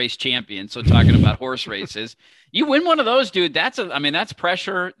horse race champion. So talking about horse races, you win one of those, dude. That's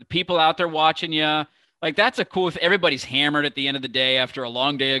pressure. The people out there watching you. Like that's a cool thing. Everybody's hammered at the end of the day after a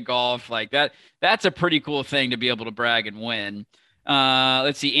long day of golf. Like that's a pretty cool thing to be able to brag and win.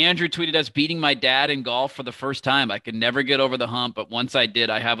 Let's see. Andrew tweeted us beating my dad in golf for the first time. I could never get over the hump, but once I did,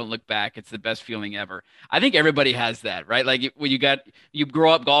 I haven't looked back. It's the best feeling ever. I think everybody has that, right? Like when you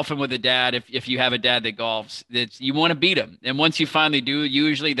grow up golfing with a dad, if you have a dad that golfs, you want to beat him. And once you finally do,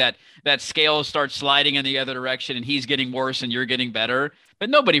 usually that scale starts sliding in the other direction and he's getting worse and you're getting better. But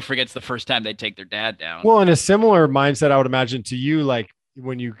nobody forgets the first time they take their dad down. Well, in a similar mindset, I would imagine to you, like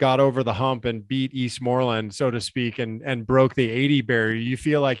when you got over the hump and beat Eastmoreland, so to speak, and broke the 80 barrier, you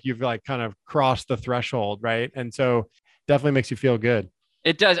feel like you've like kind of crossed the threshold, right? And so definitely makes you feel good.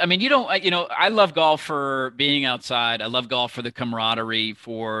 It does. I mean, I love golf for being outside. I love golf for the camaraderie,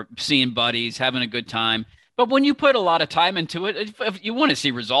 for seeing buddies, having a good time. But when you put a lot of time into it, if you want to see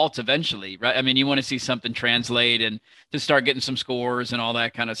results eventually, right? I mean, you want to see something translate and to start getting some scores and all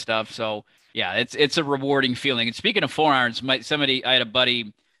that kind of stuff. So yeah, it's a rewarding feeling. And speaking of 4-irons, I had a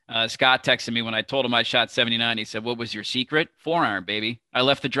buddy, Scott, texted me when I told him I shot 79. He said, "What was your secret?" 4-iron, baby. I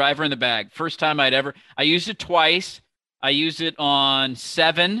left the driver in the bag. First time I used it twice. I used it on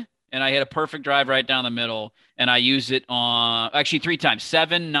 7 and I hit a perfect drive right down the middle. And I used it on actually 3 times,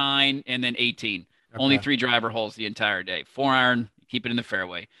 7, 9, and then 18. Okay. Only 3 driver holes the entire day. 4-iron, keep it in the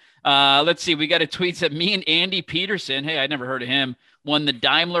fairway. Let's see. We got a tweet that me and Andy Peterson, hey, I'd never heard of him, won the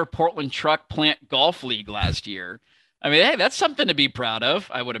Daimler Portland Truck Plant Golf League last year. I mean, hey, that's something to be proud of,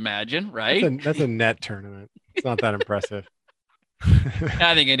 I would imagine, right? That's a net tournament. It's not that impressive.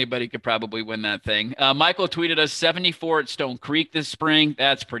 I think anybody could probably win that thing. Michael tweeted us 74 at Stone Creek this spring.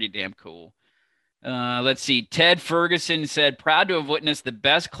 That's pretty damn cool. Let's see. Ted Ferguson said, proud to have witnessed the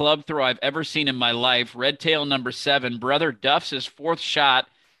best club throw I've ever seen in my life. Red tail number 7. Brother duffs his 4th shot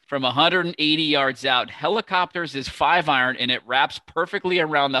from 180 yards out. Helicopters his 5-iron, and it wraps perfectly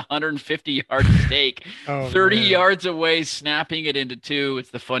around the 150-yard stake. 30 man. yards away, snapping it into 2.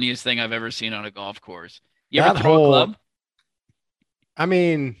 It's the funniest thing I've ever seen on a golf course. You That ever throw a club? I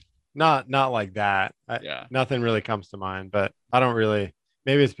mean, not like that. Yeah. Nothing really comes to mind, but I don't really.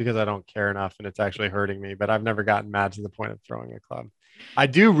 Maybe it's because I don't care enough and it's actually hurting me, but I've never gotten mad to the point of throwing a club. I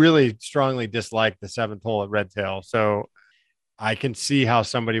do really strongly dislike the 7th hole at Red Tail. So I can see how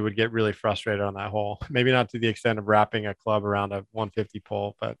somebody would get really frustrated on that hole. Maybe not to the extent of wrapping a club around a 150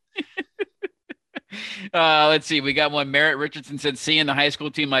 pole, but. Let's see. We got one. Merritt Richardson said, seeing the high school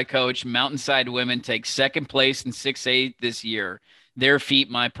team I coach, Mountainside women, take 2nd place in 6A this year. Their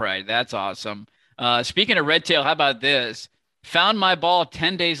feet, my pride. That's awesome. Speaking of Red Tail, how about this? Found my ball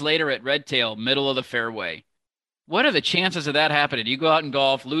 10 days later at Red Tail, middle of the fairway. What are the chances of that happening? You go out and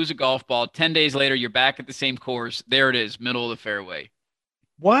golf, lose a golf ball. 10 days later, you're back at the same course. There it is, middle of the fairway.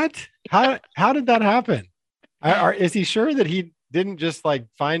 What? How did that happen? Is he sure that he didn't just like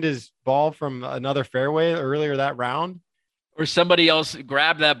find his ball from another fairway earlier that round? Or somebody else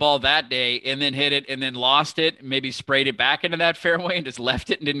grabbed that ball that day and then hit it and then lost it, maybe sprayed it back into that fairway and just left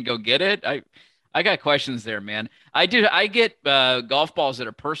it and didn't go get it? I got questions there, man. I get golf balls that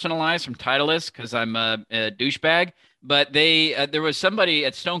are personalized from Titleist because I'm a douchebag. But there was somebody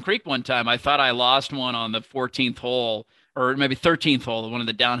at Stone Creek one time. I thought I lost one on the 14th hole or maybe 13th hole, one of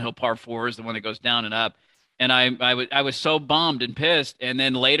the downhill par 4s, the one that goes down and up. And I was so bummed and pissed. And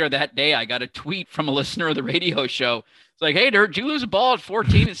then later that day, I got a tweet from a listener of the radio show. It's like, hey, Dirt, did you lose a ball at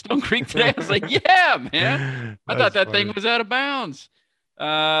 14 at Stone Creek today? I was like, yeah, man. I thought that thing was out of bounds.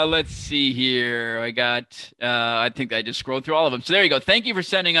 Let's see here. I think I just scrolled through all of them. So there you go. Thank you for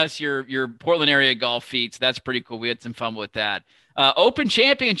sending us your Portland area golf feats. That's pretty cool. We had some fun with that. Open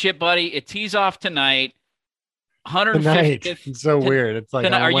Championship, buddy. It tees off tonight. 150th. It's so weird. It's like,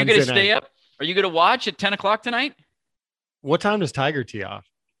 are you going to stay up? Are you going to watch at 10 o'clock tonight? What time does Tiger tee off?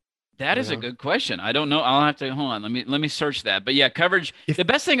 That is a good question. I don't know. I'll have to hold on. Let me search that. But yeah, coverage. The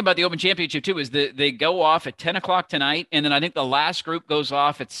best thing about the Open Championship too is that they go off at 10 o'clock tonight, and then I think the last group goes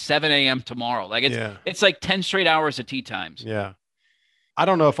off at 7 a.m. tomorrow. Like it's like 10 straight hours of tee times. Yeah. I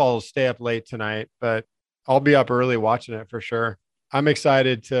don't know if I'll stay up late tonight, but I'll be up early watching it for sure. I'm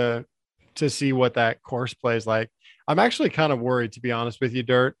excited to see what that course plays like. I'm actually kind of worried, to be honest with you,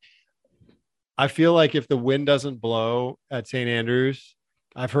 Dirt. I feel like if the wind doesn't blow at St. Andrews,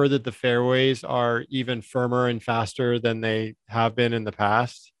 I've heard that the fairways are even firmer and faster than they have been in the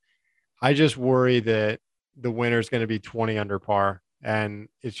past. I just worry that the winner's going to be 20 under par, and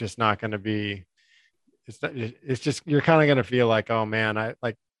it's just not going to be. It's just you're kind of going to feel like, oh man,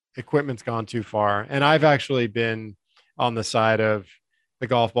 equipment's gone too far. And I've actually been on the side of the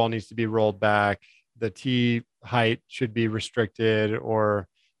golf ball needs to be rolled back, the tee height should be restricted, or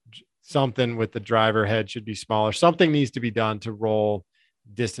something with the driver head should be smaller. Something needs to be done to roll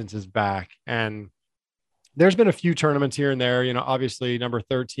distances back. And there's been a few tournaments here and there, obviously number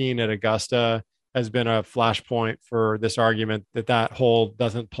 13 at Augusta has been a flashpoint for this argument that hole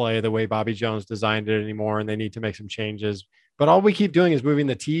doesn't play the way Bobby Jones designed it anymore, and they need to make some changes. But all we keep doing is moving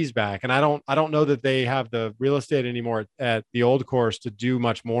the tees back. And I don't know that they have the real estate anymore at the old course to do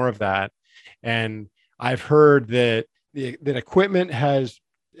much more of that. And I've heard that that equipment has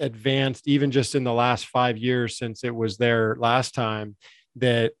advanced even just in the last 5 years since it was there last time,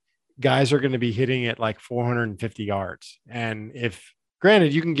 that guys are going to be hitting it like 450 yards. And if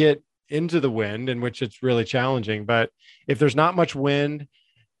granted, you can get into the wind, in which it's really challenging, but if there's not much wind,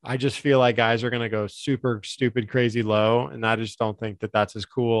 I just feel like guys are going to go super stupid, crazy low. And I just don't think that that's as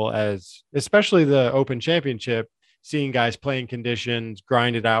cool as, especially the Open Championship, seeing guys playing conditions,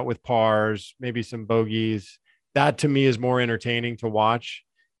 grind it out with pars, maybe some bogeys. That to me is more entertaining to watch.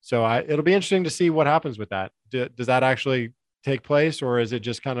 So it'll be interesting to see what happens with that. Does that actually take place, or is it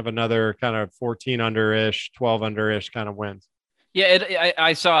just kind of another kind of 14 under-ish, 12 under-ish kind of wins? Yeah,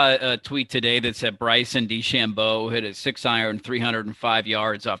 I saw a tweet today that said Bryson DeChambeau hit a 6-iron 305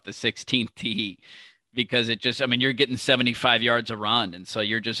 yards off the 16th tee, because you're getting 75 yards a run. And so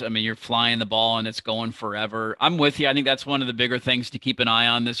you're flying the ball and it's going forever. I'm with you. I think that's one of the bigger things to keep an eye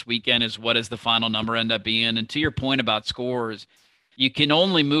on this weekend is what does the final number end up being? And to your point about scores, you can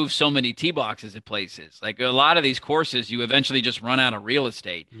only move so many tee boxes at places. Like a lot of these courses, you eventually just run out of real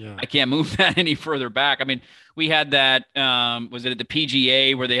estate. Yeah. I can't move that any further back. I mean, we had that, was it at the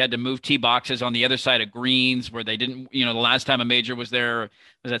PGA where they had to move tee boxes on the other side of greens where they didn't, the last time a major was there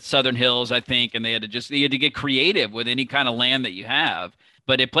was at Southern Hills, I think. And they had to get creative with any kind of land that you have.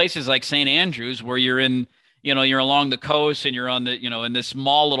 But at places like St. Andrews, where you're in, you're along the coast and you're on the, in this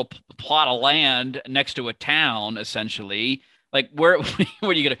small little plot of land next to a town, essentially. Like where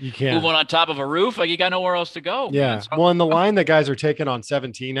are you gonna move on top of a roof? Like you got nowhere else to go. Yeah. So, well, and the line that guys are taking on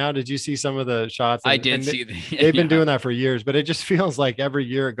 17 now. Did you see some of the shots? I did see they've been doing that for years, but it just feels like every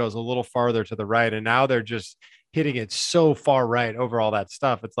year it goes a little farther to the right, and now they're just hitting it so far right over all that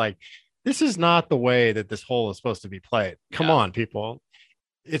stuff. It's like, this is not the way that this hole is supposed to be played. Come on, people.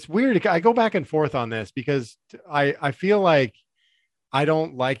 It's weird. I go back and forth on this because I feel like I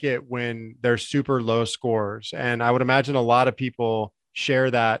don't like it when there's super low scores. And I would imagine a lot of people share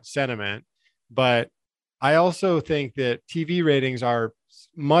that sentiment. But I also think that TV ratings are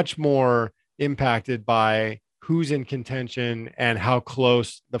much more impacted by who's in contention and how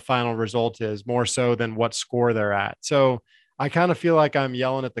close the final result is, more so than what score they're at. So I kind of feel like I'm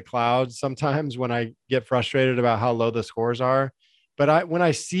yelling at the clouds sometimes when I get frustrated about how low the scores are. But when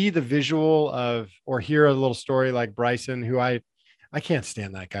I see the visual of, or hear a little story like Bryson, who I can't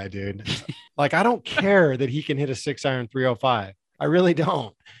stand that guy, dude. Like, I don't care that he can hit a 6-iron 305. I really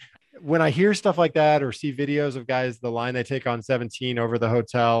don't. When I hear stuff like that or see videos of guys, the line they take on 17 over the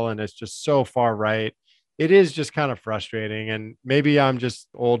hotel, and it's just so far right, it is just kind of frustrating. And maybe I'm just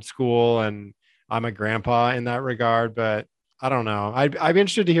old school and I'm a grandpa in that regard, but I don't know. I'm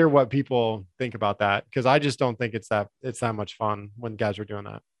interested to hear what people think about that, because I just don't think it's that much fun when guys are doing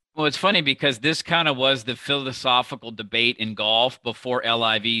that. Well, it's funny because this kind of was the philosophical debate in golf before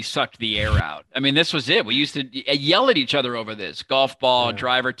LIV sucked the air out. I mean, this was it. We used to yell at each other over this golf ball,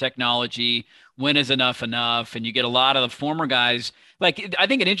 driver technology, when is enough. And you get a lot of the former guys. Like, I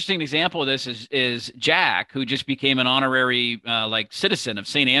think an interesting example of this is Jack, who just became an honorary citizen of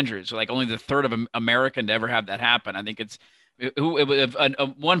St. Andrews, like only the third of American to ever have that happen. I think it's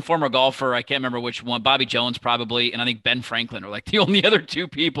one former golfer, I can't remember which one, Bobby Jones probably, and I think Ben Franklin are like the only other two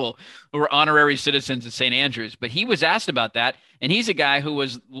people who were honorary citizens of St. Andrews. But he was asked about that, and he's a guy who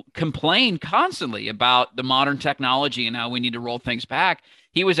was complained constantly about the modern technology and how we need to roll things back.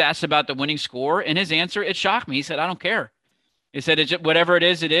 He was asked about the winning score, and his answer, it shocked me. He said, "I don't care." He said, "It's whatever it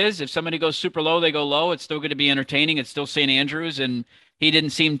is, it is. If somebody goes super low, they go low. It's still going to be entertaining. It's still St. Andrews." And he didn't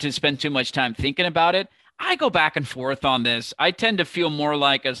seem to spend too much time thinking about it. I go back and forth on this. I tend to feel more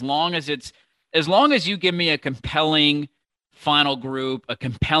like as long as you give me a compelling final group, a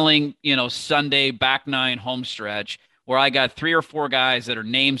compelling, Sunday back nine home stretch where I got 3 or 4 guys that are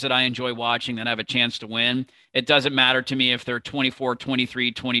names that I enjoy watching that have a chance to win. It doesn't matter to me if they're 24,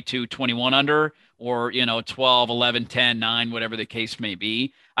 23, 22, 21 under, or, 12, 11, 10, 9, whatever the case may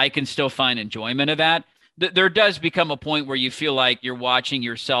be. I can still find enjoyment of that. There does become a point where you feel like you're watching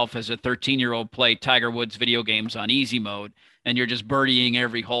yourself as a 13-year-old play Tiger Woods video games on easy mode, and you're just birdieing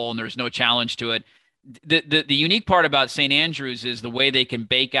every hole and there's no challenge to it. The unique part about St. Andrews is the way they can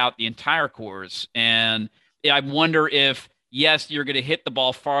bake out the entire course. And I wonder if, yes, you're going to hit the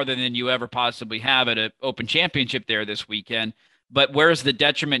ball farther than you ever possibly have at an Open Championship there this weekend, but where's the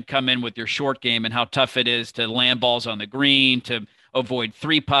detriment come in with your short game and how tough it is to land balls on the green, to avoid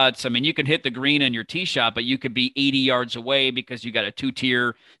 3 putts. I mean, you can hit the green in your tee shot, but you could be 80 yards away because you got a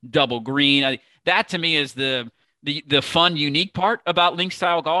 2-tier double green. That to me is the fun, unique part about link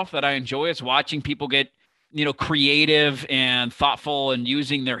style golf that I enjoy, is watching people get, creative and thoughtful and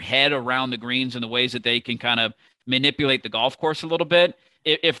using their head around the greens in the ways that they can kind of manipulate the golf course a little bit.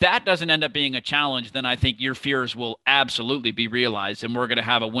 If that doesn't end up being a challenge, then I think your fears will absolutely be realized, and we're going to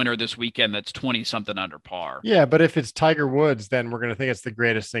have a winner this weekend that's 20-something under par. Yeah, but if it's Tiger Woods, then we're going to think it's the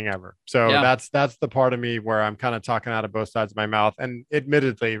greatest thing ever. So that's the part of me where I'm kind of talking out of both sides of my mouth. And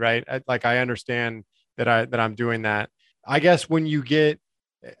admittedly, right, I understand that I'm doing that. I guess when you get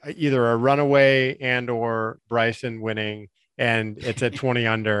either a runaway and or Bryson winning, and it's at 20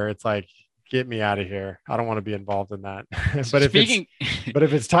 under, it's like, get me out of here. I don't want to be involved in that. But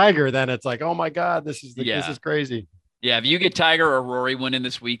if it's Tiger, then it's like, oh my God, this is crazy. Yeah. If you get Tiger or Rory winning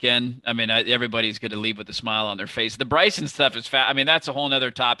this weekend, I mean, everybody's going to leave with a smile on their face. The Bryson stuff is I mean, that's a whole nother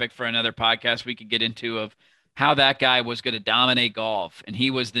topic for another podcast we could get into, of how that guy was going to dominate golf, and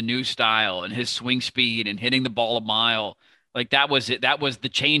he was the new style, and his swing speed and hitting the ball a mile. Like, that was it. That was the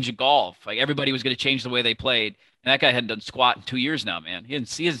change of golf. Like, everybody was going to change the way they played. And that guy hadn't done squat in 2 years now, man. He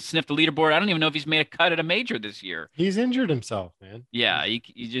hasn't sniffed the leaderboard. I don't even know if he's made a cut at a major this year. He's injured himself, man. Yeah, you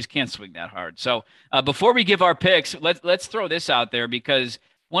just can't swing that hard. So before we give our picks, let's throw this out there, because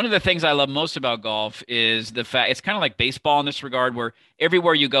one of the things I love most about golf is the fact it's kind of like baseball in this regard, where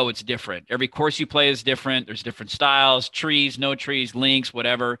everywhere you go, it's different. Every course you play is different. There's different styles, trees, no trees, links,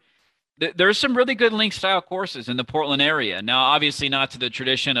 whatever. There's some really good link style courses in the Portland area. Now, obviously not to the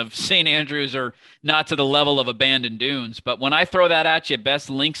tradition of St. Andrews or not to the level of Abandoned Dunes, but when I throw that at you, best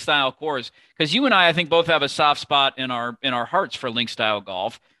link style course, because you and I think both have a soft spot in our hearts for link style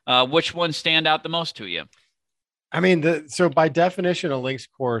golf. Which ones stand out the most to you? I mean, so by definition, a links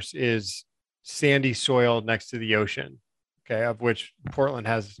course is sandy soil next to the ocean. Okay, of which Portland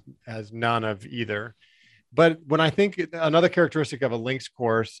has none of either. But when I think another characteristic of a links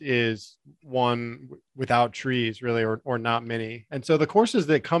course is one without trees, really, or not many. And so the courses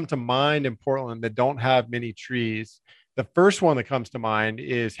that come to mind in Portland that don't have many trees, the first one that comes to mind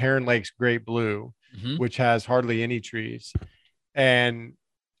is Heron Lake's Great Blue, which has hardly any trees. And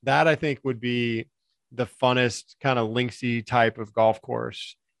that I think would be the funnest kind of linksy type of golf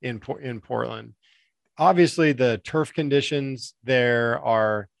course in Portland. Obviously, the turf conditions there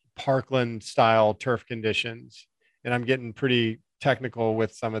are Parkland style turf conditions. And I'm getting pretty technical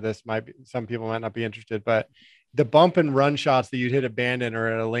with some of this. Some people might not be interested, but the bump and run shots that you'd hit abandon are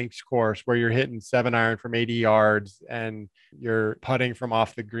at a links course where you're hitting 7-iron from 80 yards and you're putting from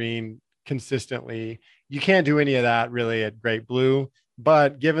off the green consistently. You can't do any of that really at Great Blue,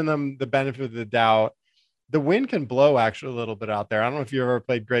 but giving them the benefit of the doubt, the wind can blow actually a little bit out there. I don't know if you ever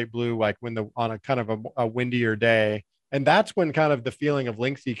played Great Blue, like on a kind of a windier day. And that's when kind of the feeling of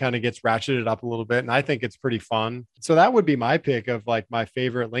linksy kind of gets ratcheted up a little bit. And I think it's pretty fun. So that would be my pick of like my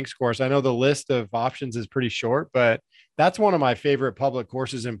favorite links course. I know the list of options is pretty short, but that's one of my favorite public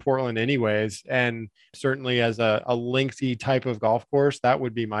courses in Portland anyways. And certainly as a linksy type of golf course, that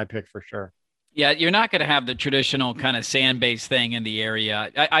would be my pick for sure. Yeah, you're not going to have the traditional kind of sand-based thing in the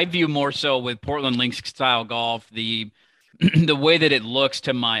area. I view more so with Portland links style golf, the the way that it looks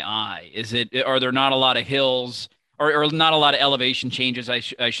to my eye. Are there not a lot of hills or not a lot of elevation changes,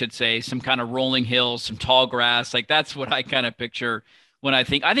 I should say, some kind of rolling hills, some tall grass. Like that's what I kind of picture when I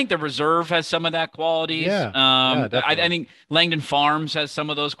think the reserve has some of that qualities. Yeah, I think Langdon Farms has some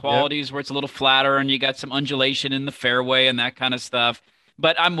of those qualities where it's a little flatter and you got some undulation in the fairway and that kind of stuff.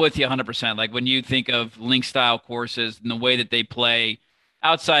 But I'm with you 100%. Like when you think of link style courses and the way that they play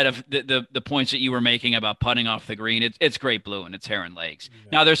outside of the points that you were making about putting off the green, it's Great Blue and it's Heron Lakes. Yeah.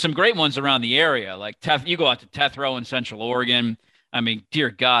 Now there's some great ones around the area. Like you go out to Tethrow in Central Oregon. I mean, dear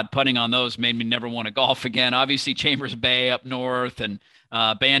God, putting on those made me never want to golf again. Obviously Chambers Bay up north and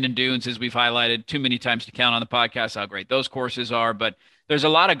Abandoned Dunes, as we've highlighted too many times to count on the podcast how great those courses are. But there's a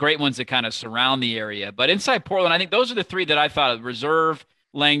lot of great ones that kind of surround the area. But inside Portland, I think those are the three that I thought of: Reserve,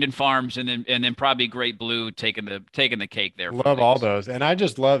 Langdon Farms, and then probably Great Blue taking the cake there. Love all those. And I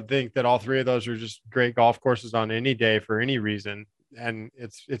just think that all three of those are just great golf courses on any day for any reason. And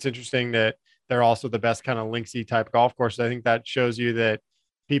it's interesting that they're also the best kind of linksy type golf courses. I think that shows you that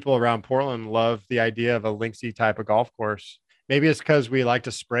people around Portland love the idea of a linksy type of golf course. Maybe it's because we like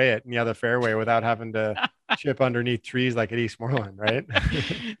to spray it in the other fairway without having to chip underneath trees like at Eastmoreland, right?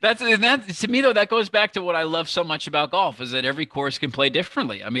 That to me though, that goes back to what I love so much about golf is that every course can play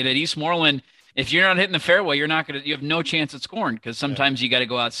differently. I mean, at Eastmoreland, if you're not hitting the fairway, you have no chance at scoring because sometimes you got to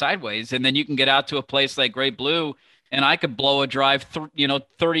go out sideways, and then you can get out to a place like Great Blue, and I could blow a drive,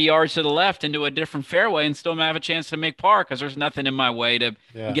 30 yards to the left into a different fairway and still have a chance to make par because there's nothing in my way to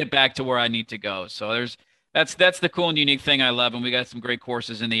get back to where I need to go. So that's the cool and unique thing I love, and we got some great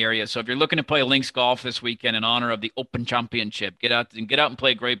courses in the area. So if you're looking to play links golf this weekend in honor of the Open Championship, get out and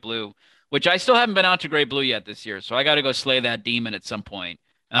play Great Blue, which I still haven't been out to Great Blue yet this year. So I got to go slay that demon at some point.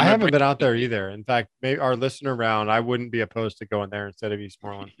 I haven't been out there either. In fact, maybe our listener round, I wouldn't be opposed to going there instead of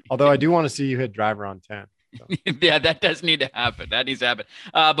Eastmoreland. Although I do want to see you hit driver on 10. So. Yeah, that does need to happen. That needs to happen.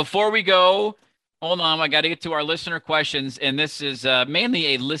 Before we go, hold on, I got to get to our listener questions, and this is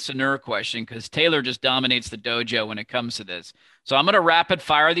mainly a listener question because Taylor just dominates the dojo when it comes to this. So I'm going to rapid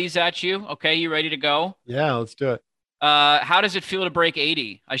fire these at you. Okay, you ready to go? Yeah, let's do it. How does it feel to break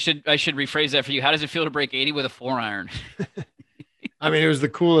 80? I should rephrase that for you. How does it feel to break 80 with a 4-iron? I mean, it was the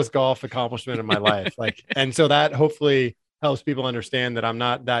coolest golf accomplishment of my life. And so that hopefully helps people understand that I'm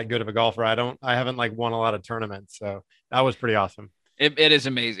not that good of a golfer. I haven't won a lot of tournaments. So that was pretty awesome. It is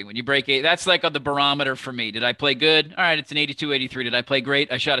amazing when you break 8. That's like on the barometer for me. Did I play good? All right, it's an 82, 83. Did I play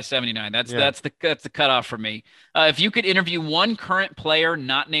great? I shot a 79. That's the cutoff for me. If you could interview one current player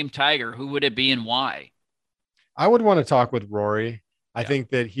not named Tiger, who would it be and why? I would want to talk with Rory. I think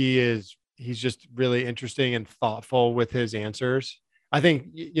that he's just really interesting and thoughtful with his answers. I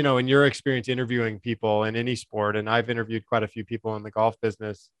think, in your experience interviewing people in any sport, and I've interviewed quite a few people in the golf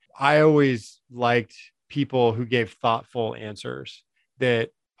business, I always liked people who gave thoughtful answers that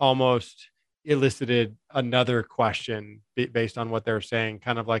almost elicited another question based on what they're saying,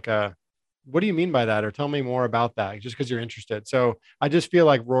 kind of like a what do you mean by that? Or tell me more about that, just because you're interested. So I just feel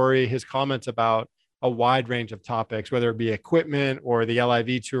like Rory, his comments about a wide range of topics, whether it be equipment or the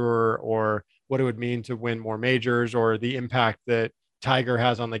LIV tour or what it would mean to win more majors or the impact that Tiger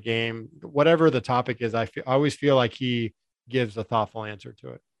has on the game, whatever the topic is, I always feel like he gives a thoughtful answer to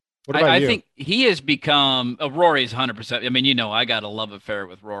it. What about I you? think he has become Rory's 100%. I mean, I got a love affair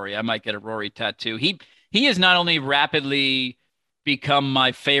with Rory. I might get a Rory tattoo. He has not only rapidly become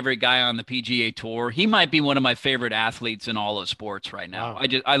my favorite guy on the PGA Tour, he might be one of my favorite athletes in all of sports right now.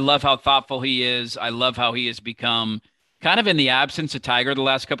 Wow. I love how thoughtful he is. I love how he has become kind of in the absence of Tiger the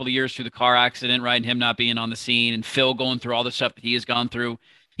last couple of years through the car accident, right? And him not being on the scene and Phil going through all the stuff that he has gone through.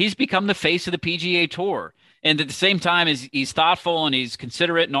 He's become the face of the PGA Tour. And at the same time, he's thoughtful and he's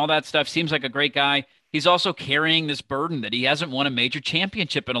considerate and all that stuff. Seems like a great guy. He's also carrying this burden that he hasn't won a major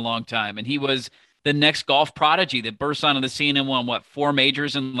championship in a long time. And he was the next golf prodigy that burst onto the scene and won, what, 4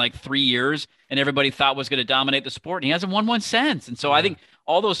 majors in like 3 years, and everybody thought was going to dominate the sport. And he hasn't won one since. And so I think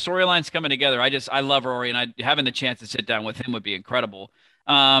all those storylines coming together, I love Rory, and having the chance to sit down with him would be incredible.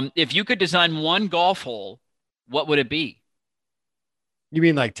 If you could design one golf hole, what would it be? You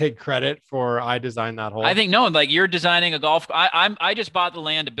mean like take credit for I designed that hole? I think no, like you're designing a golf. I just bought the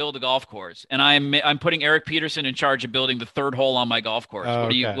land to build a golf course, and I'm putting Erik Peterson in charge of building the 3rd hole on my golf course. Oh,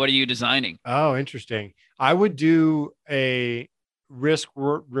 What are you designing? Oh, interesting. I would do a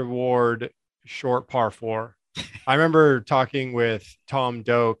reward short par 4. I remember talking with Tom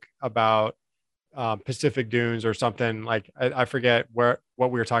Doak about Pacific Dunes or something, like I forget what we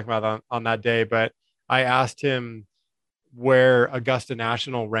were talking about on that day, but I asked him where Augusta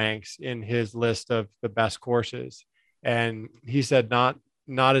National ranks in his list of the best courses. And he said, not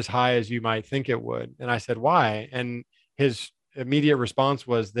as high as you might think it would. And I said, why? And his immediate response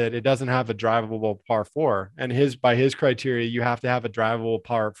was that it doesn't have a drivable par 4. And by his criteria, you have to have a drivable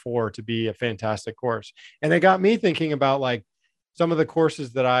par 4 to be a fantastic course. And it got me thinking about like some of the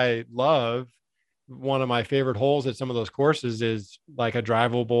courses that I love. One of my favorite holes at some of those courses is like a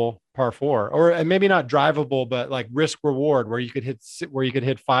drivable par 4, or and maybe not drivable, but like risk reward where you could hit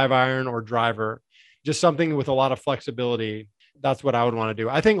 5-iron or driver, just something with a lot of flexibility. That's what I would want to do.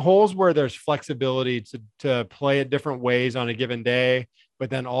 I think holes where there's flexibility to play it different ways on a given day, but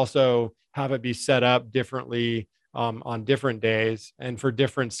then also have it be set up differently on different days and for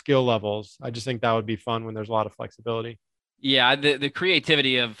different skill levels. I just think that would be fun when there's a lot of flexibility. Yeah, the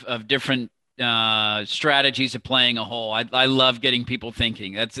creativity of different strategies of playing a hole. I love getting people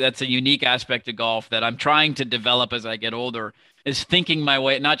thinking. That's a unique aspect of golf that I'm trying to develop as I get older, is thinking my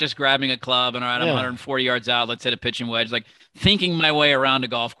way, not just grabbing a club and all right, I'm 140 yards out, let's hit a pitching wedge, like thinking my way around a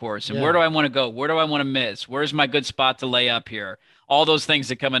golf course. And where do I want to go? Where do I want to miss? Where's my good spot to lay up here? All those things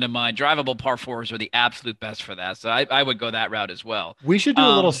that come into mind. Drivable par 4s are the absolute best for that. So I would go that route as well. We should do a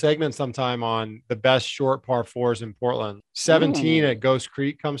little segment sometime on the best short par 4s in Portland. 17 at Ghost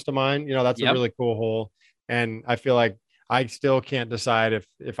Creek comes to mind. That's a really cool hole. And I feel like I still can't decide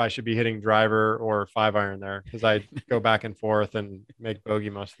if I should be hitting driver or 5-iron there, because I go back and forth and make bogey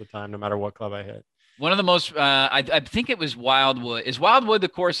most of the time, no matter what club I hit. One of the most, I think it was Wildwood. Is Wildwood the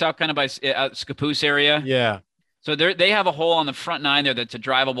course out kind of by Scappoose area? Yeah. So they have a hole on the front 9 there that's a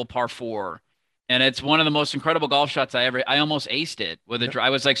drivable par 4. And it's one of the most incredible golf shots I almost aced it with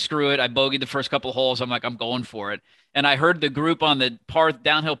I was like, screw it. I bogeyed the first couple of holes. I'm like, I'm going for it. And I heard the group on the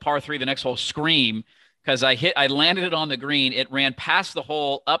downhill par 3, the next hole, scream because I landed it on the green. It ran past the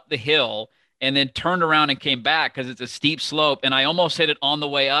hole, up the hill, and then turned around and came back because it's a steep slope. And I almost hit it on the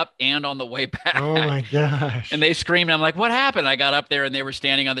way up and on the way back. Oh my gosh. And they screamed. I'm like, what happened? I got up there and they were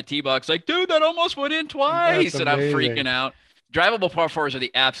standing on the tee box like, dude, that almost went in twice. And I'm freaking out. Drivable par 4s are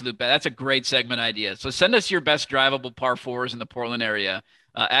the absolute best. That's a great segment idea. So send us your best drivable par 4s in the Portland area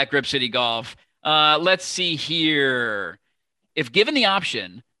at Grip City Golf. Let's see here. If given the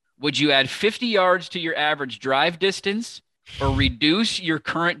option, would you add 50 yards to your average drive distance or reduce your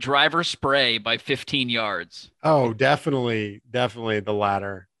current driver spray by 15 yards? Oh, definitely the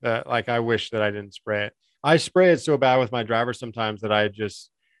latter. Like I wish that I didn't spray it. I spray it so bad with my driver sometimes that I just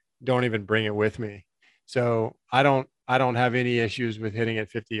don't even bring it with me. So I don't have any issues with hitting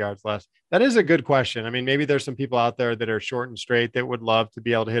it 50 yards less. That is a good question. I mean, maybe there's some people out there that are short and straight that would love to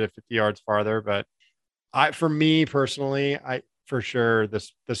be able to hit it 50 yards farther, but for me personally, for sure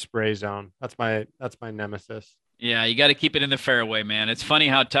the spray zone. That's my nemesis. Yeah, you got to keep it in the fairway, man. It's funny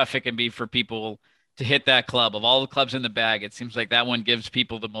how tough it can be for people to hit that club. Of all the clubs in the bag, it seems like that one gives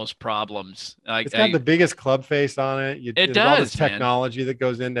people the most problems. It's got the biggest club face on it. It does, all this technology that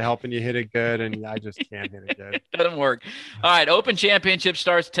goes into helping you hit it good, and I just can't hit it good. It doesn't work. All right, Open Championship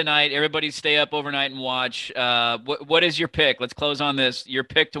starts tonight. Everybody stay up overnight and watch. What is your pick? Let's close on this. Your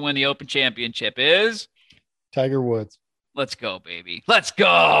pick to win the Open Championship is? Tiger Woods. Let's go, baby. Let's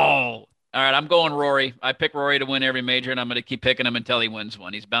go. All right, I'm going Rory. I pick Rory to win every major, and I'm going to keep picking him until he wins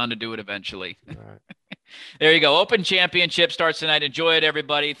one. He's bound to do it eventually. All right. There you go. Open Championship starts tonight. Enjoy it,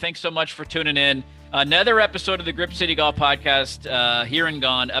 everybody. Thanks so much for tuning in. Another episode of the Grip City Golf Podcast, here and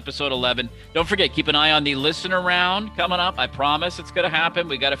gone, episode 11. Don't forget, keep an eye on the listener round coming up. I promise it's going to happen.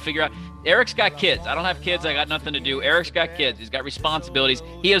 We got to figure out. Eric's got kids. I don't have kids. I got nothing to do. Eric's got kids. He's got responsibilities.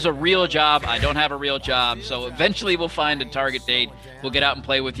 He has a real job. I don't have a real job. So eventually we'll find a target date. We'll get out and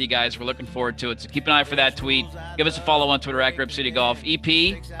play with you guys. We're looking forward to it. So keep an eye for that tweet. Give us a follow on Twitter at Grip City Golf.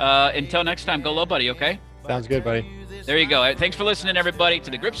 EP, until next time, go low, buddy, okay? Sounds good, buddy. There you go. Thanks for listening, everybody,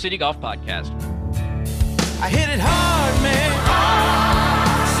 to the Grip City Golf Podcast. I hit it hard, man.